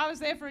 I was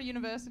there for a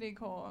university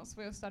course.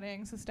 We were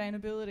studying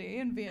sustainability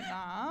in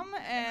Vietnam,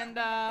 and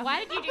Why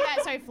did you do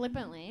that so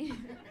flippantly?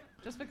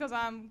 just because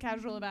I'm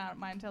casual about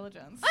my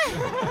intelligence.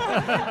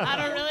 I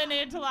don't really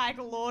need to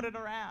lord it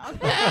around.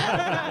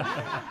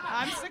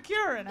 I'm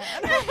secure in it.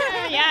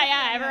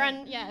 yeah,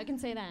 everyone, I can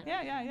see that. Yeah,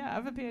 I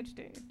have a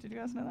PhD. Did you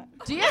guys know that?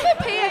 Do you have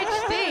a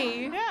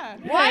PhD? Yeah.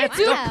 Why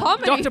do Wow.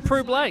 comedy? Dr.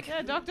 Prue Blake.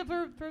 Yeah, Dr.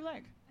 Prue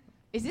Lake.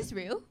 Is this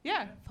real?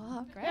 Yeah.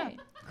 Fuck, Great. Yeah.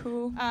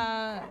 cool.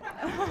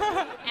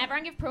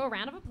 Everyone give Prue a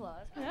round of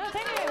applause. Yeah,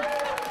 thank you.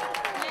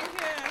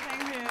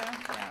 Thank you. Yeah.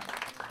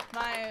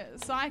 My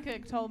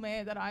psychic told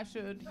me that I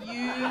should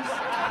use.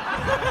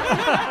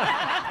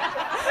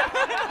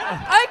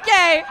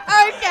 Okay,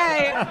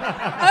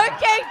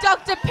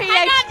 Dr.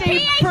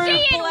 PhD Prue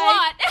PhD in Blake.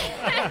 what?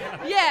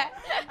 Yeah,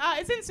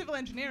 It's in civil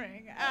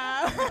engineering. is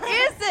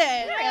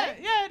it?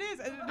 Yeah, it is.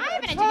 I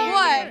have an engineering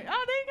What?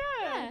 Oh, there you go.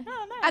 Yeah.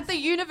 Oh, nice. At the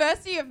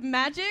University of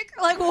Magic?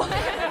 Like what?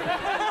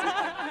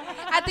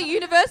 At the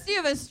University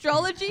of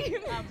Astrology?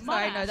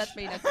 Sorry, no, that's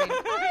me.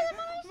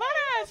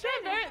 Monash,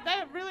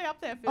 they're really up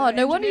there. For Oh,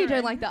 no wonder you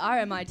engineering. don't like the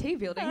RMIT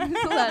building.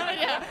 All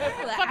that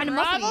Fucking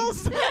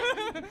animosity.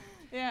 rivals.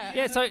 Yeah.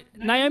 Yeah, so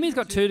Naomi's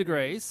got 2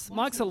 degrees.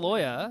 Mike's a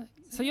lawyer.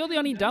 So you're the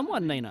only dumb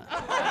one, Nina.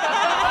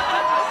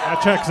 That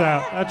checks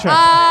out.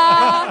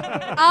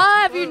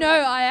 Have you know,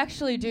 I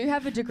actually do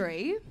have a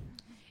degree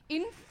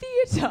in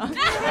theatre.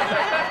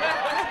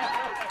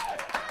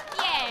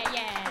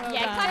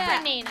 Yeah, clap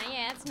for Nina.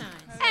 Yeah, that's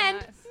nice.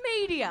 And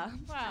media.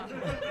 Wow.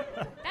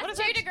 That's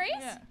 2 degrees?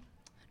 Yeah.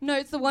 No,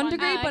 it's the one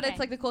degree, but okay. it's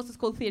like the course is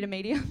called theatre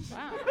media.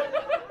 Wow.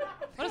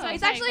 What does that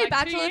It's take, actually a 2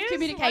 Bachelor of years?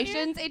 1 year?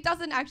 Communications. It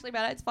doesn't actually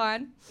matter. It's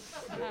fine.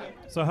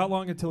 So how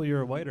long until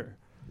you're a waiter?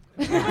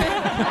 Did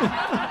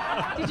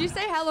you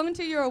say how long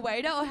until you're a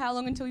waiter or how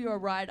long until you're a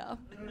writer?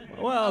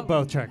 Well,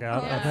 both check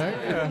out, I think.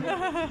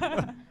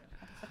 Yeah.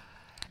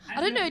 I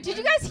don't know. Did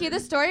you guys hear the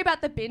story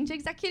about the binge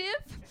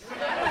executive?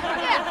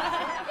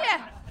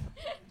 Yeah.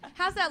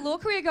 How's that law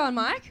career going,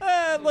 Mike?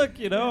 Look,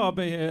 I'll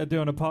be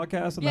doing a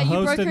podcast and Yeah, the you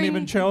host didn't brokering-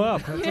 even show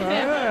up. That's all right.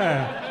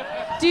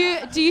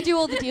 Yeah. Do you do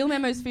all the deal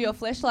memos for your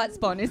Fleshlight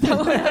spawn? Is that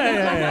what?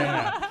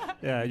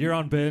 Yeah, you're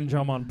on binge,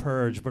 I'm on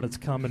purge, but it's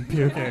cum and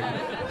puking.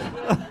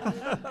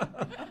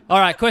 All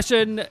right,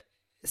 question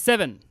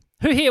 7.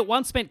 Who here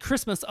once spent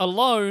Christmas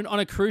alone on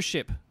a cruise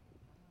ship?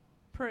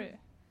 Prue.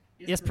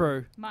 Yes,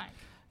 Prue. Mike.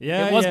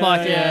 Yeah, It was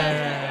Mike,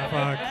 yeah.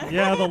 Fuck.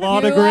 Yeah, the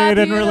law You degree are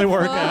didn't really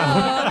work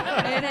out.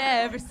 beautiful in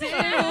every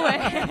single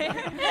way.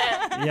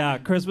 Yeah,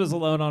 Christmas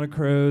alone on a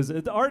cruise.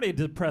 It's already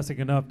depressing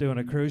enough doing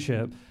a cruise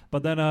ship.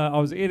 But then I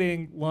was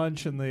eating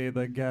lunch in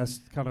the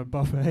guest kind of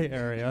buffet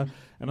area,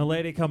 and a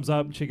lady comes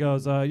up and she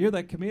goes, "You're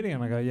that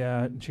comedian?" I go,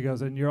 "Yeah." And she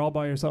goes, "And you're all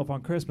by yourself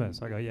on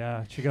Christmas?" I go,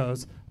 "Yeah." She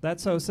goes,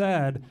 "That's so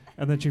sad."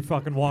 And then she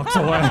fucking walks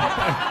away.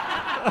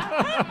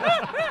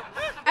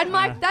 And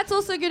Mike, that's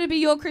also going to be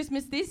your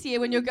Christmas this year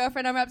when your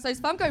girlfriend unwraps those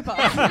Funko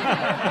Pops.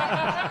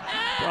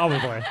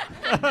 Probably.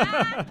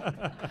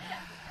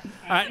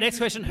 All right, next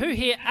question. Who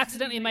here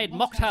accidentally made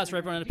mocktails for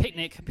everyone at a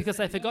picnic because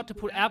they forgot to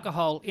put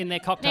alcohol in their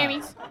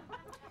cocktails?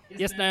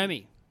 Yes,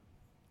 Naomi.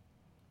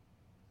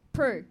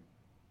 Prue.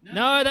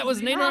 No, that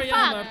was Nina. Oh,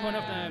 Oyama. fuck. Point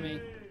off Naomi.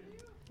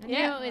 I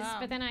Yeah. knew it was,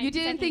 but then I You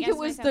didn't think it second-guessed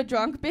was the myself.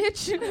 drunk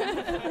bitch?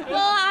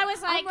 Well, I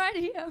was like, I'm right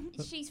here.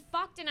 she's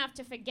fucked enough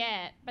to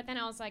forget, but then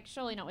I was like,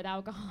 surely not with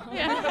alcohol.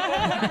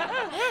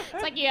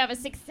 It's like you have a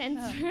sixth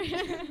sense.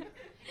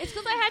 It's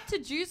because I had to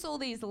juice all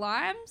these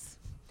limes.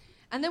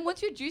 And then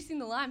once you're juicing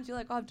the limes, you're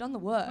like, oh, I've done the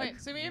work.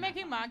 Wait, so when you're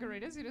making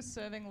margaritas, you're just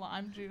serving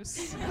lime juice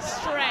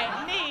straight?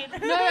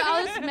 Neat. No,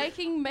 I was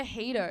making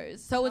mojitos.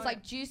 So it was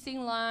like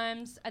juicing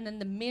limes and then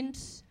the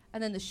mint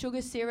and then the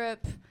sugar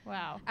syrup.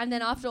 Wow. And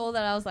then after all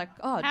that, I was like,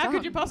 oh, How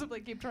could you possibly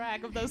keep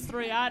track of those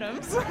 3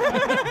 items?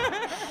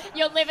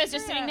 Your liver's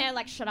just sitting there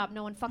like, shut up,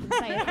 no one fucking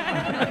say it.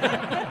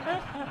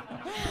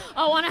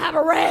 I want to have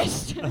a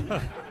rest.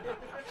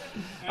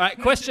 All right,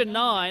 question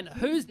 9.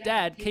 Whose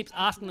dad keeps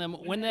asking them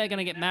when they're going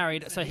to get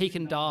married so he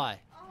can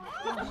die?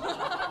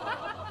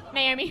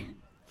 Naomi.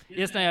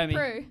 Yes, Naomi.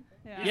 Prue.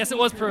 Yeah. Yes, it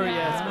was Prue,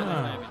 yes.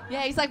 Naomi.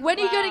 Yeah, he's like, when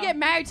are you going to get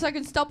married so I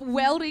can stop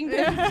welding the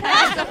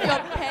tags off your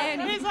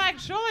panties? He's like,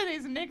 surely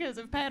these knickers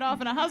have paid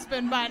off in a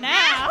husband by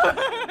now.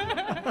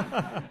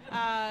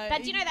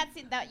 But you know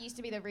that used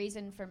to be the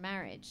reason for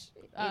marriage,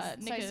 so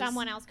knickers.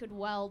 someone else could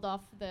weld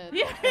off the.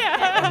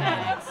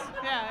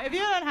 Yeah, if you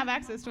don't have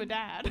access to a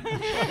dad,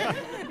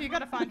 you got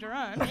to find your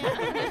own.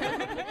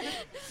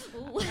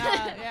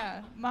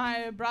 Yeah,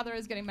 my brother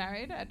is getting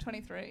married at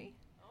 23.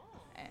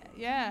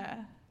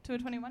 Yeah, to a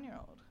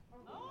 21-year-old.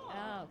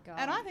 Oh God.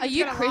 And I think Are it's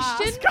you gonna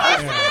Christian?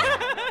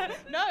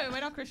 last. No,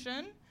 we're not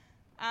Christian.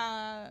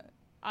 I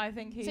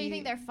think he. So you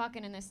think they're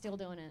fucking and they're still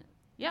doing it?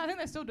 Yeah, I think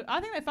they're still.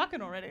 I think they're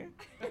fucking already.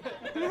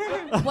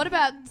 What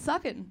about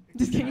sucking?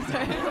 Just kidding.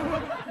 Sorry.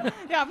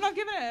 Yeah, I've not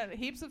given it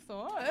heaps of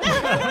thought.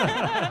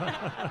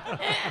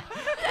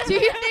 Do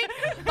you think,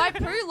 by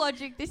Prue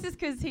logic, this is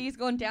because he's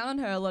gone down on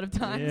her a lot of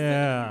times?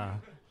 Yeah.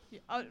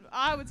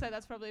 I would say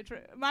that's probably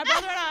true. My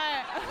brother and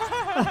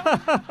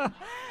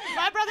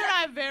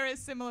I are very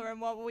similar in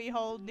what we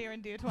hold near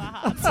and dear to our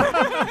hearts.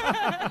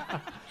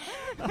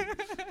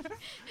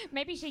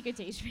 Maybe she could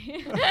teach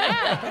me.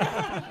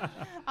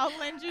 I'll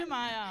lend you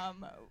my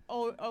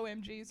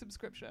OMG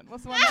subscription.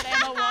 What's the one that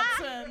Emma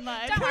Watson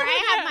like? Don't worry,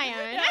 I have my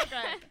own. Yeah,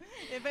 great.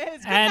 If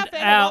it's good And enough for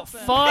Emma our Watson.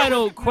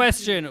 final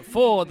question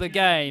for the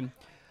game.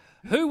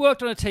 Who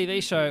worked on a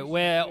TV show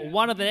where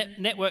one of the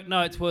network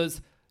notes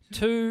was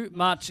too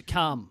much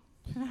cum?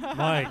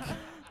 Mike.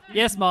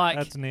 Yes, Mike.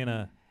 That's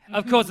Nina.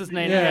 Of course it's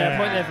Nina. Yeah. Yeah,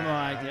 point there for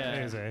Mike.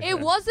 Yeah. Easy. It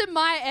wasn't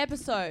my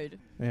episode,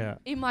 Yeah.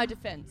 in my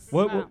defense.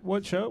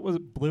 What show? Was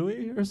it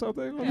Bluey or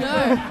something? No.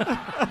 Yeah.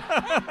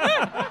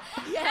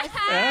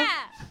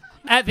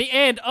 At the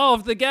end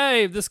of the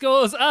game, the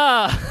scores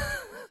are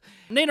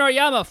Nina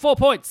Oyama, 4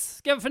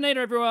 points. Give it for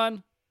Nina,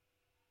 everyone.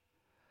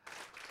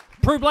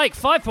 Prue Blake,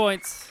 5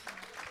 points.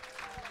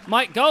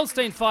 Mike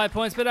Goldstein, 5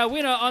 points. But our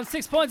winner on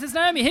 6 points is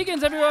Naomi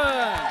Higgins, everyone.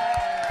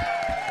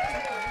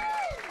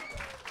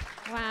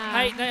 Wow.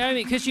 Hey,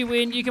 Naomi, because you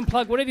win, you can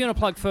plug whatever you want to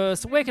plug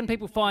first. Where can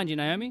people find you,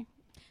 Naomi?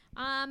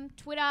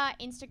 Twitter,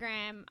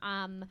 Instagram,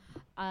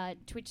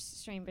 Twitch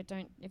stream, but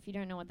if you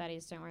don't know what that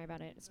is, don't worry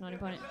about it. It's not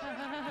important.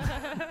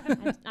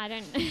 I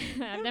don't.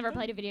 I've never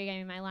played a video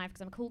game in my life because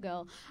I'm a cool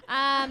girl.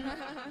 And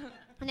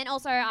then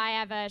also I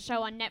have a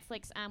show on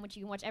Netflix, which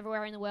you can watch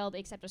everywhere in the world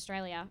except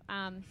Australia.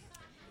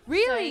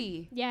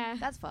 Really? So, yeah.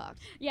 That's fucked.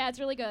 Yeah, it's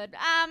really good.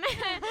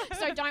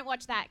 So don't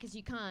watch that because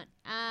you can't.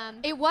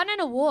 It won an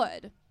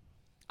award.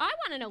 I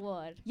won an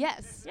award.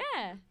 Yes.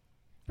 Yeah.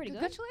 Pretty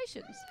good.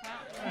 Congratulations.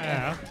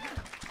 Yeah.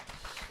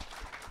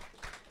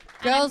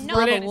 Girls not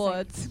love Brilliant.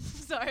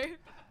 awards. So.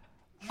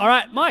 All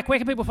right, Mike, where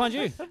can people find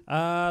you?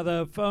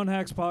 The Phone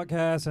Hacks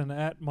Podcast and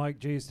at Mike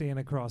G. Steen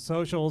across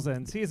socials,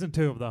 and season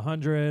 2 of The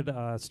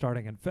 100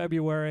 starting in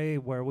February,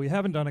 where we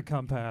haven't done a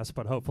compass,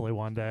 but hopefully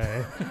one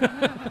day.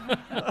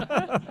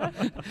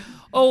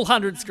 All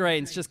 100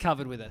 screens just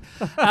covered with it.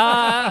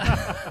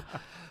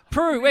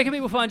 Prue, where can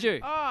people find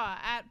you? Oh,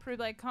 at Prue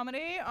Blake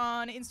Comedy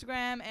on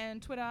Instagram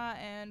and Twitter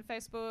and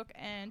Facebook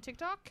and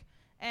TikTok.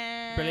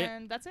 And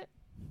Brilliant. that's it.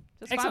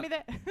 Just Excellent.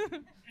 find me there.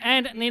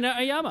 And Nina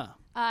Oyama.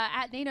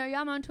 At Nina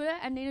Oyama on Twitter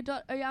and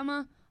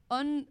Nina.Oyama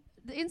on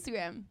the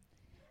Instagram.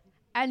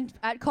 And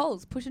at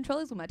Coles, pushing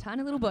trolleys with my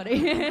tiny little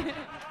body.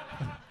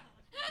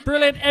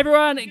 Brilliant.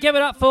 Everyone, give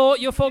it up for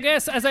your 4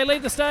 guests as they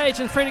leave the stage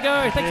and free to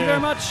go. Thank you very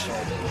much.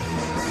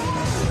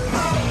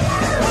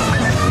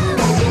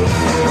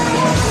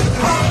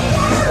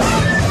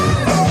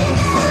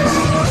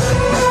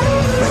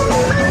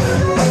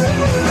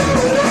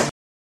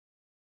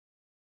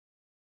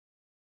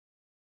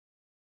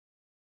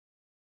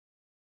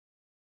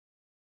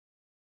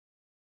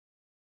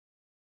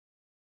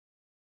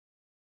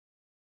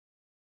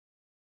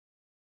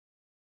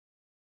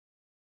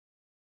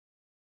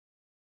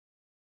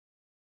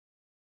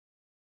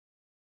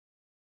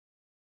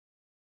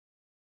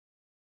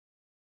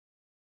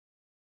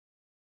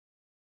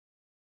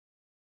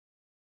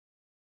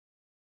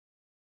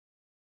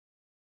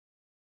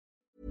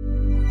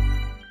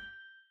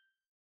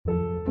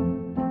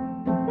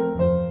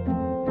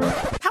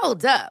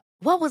 Hold up.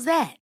 What was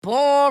that?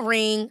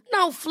 Boring.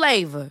 No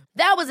flavor.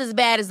 That was as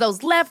bad as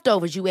those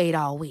leftovers you ate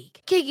all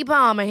week. Keke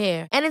Palmer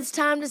here, and it's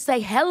time to say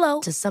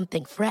hello to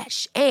something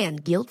fresh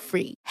and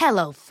guilt-free.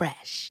 Hello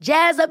Fresh.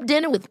 Jazz up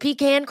dinner with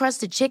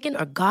pecan-crusted chicken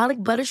or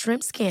garlic butter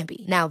shrimp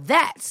scampi. Now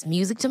that's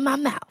music to my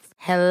mouth.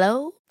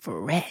 Hello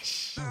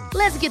Fresh.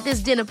 Let's get this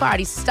dinner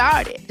party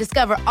started.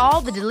 Discover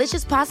all the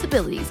delicious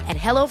possibilities at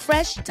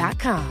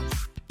HelloFresh.com.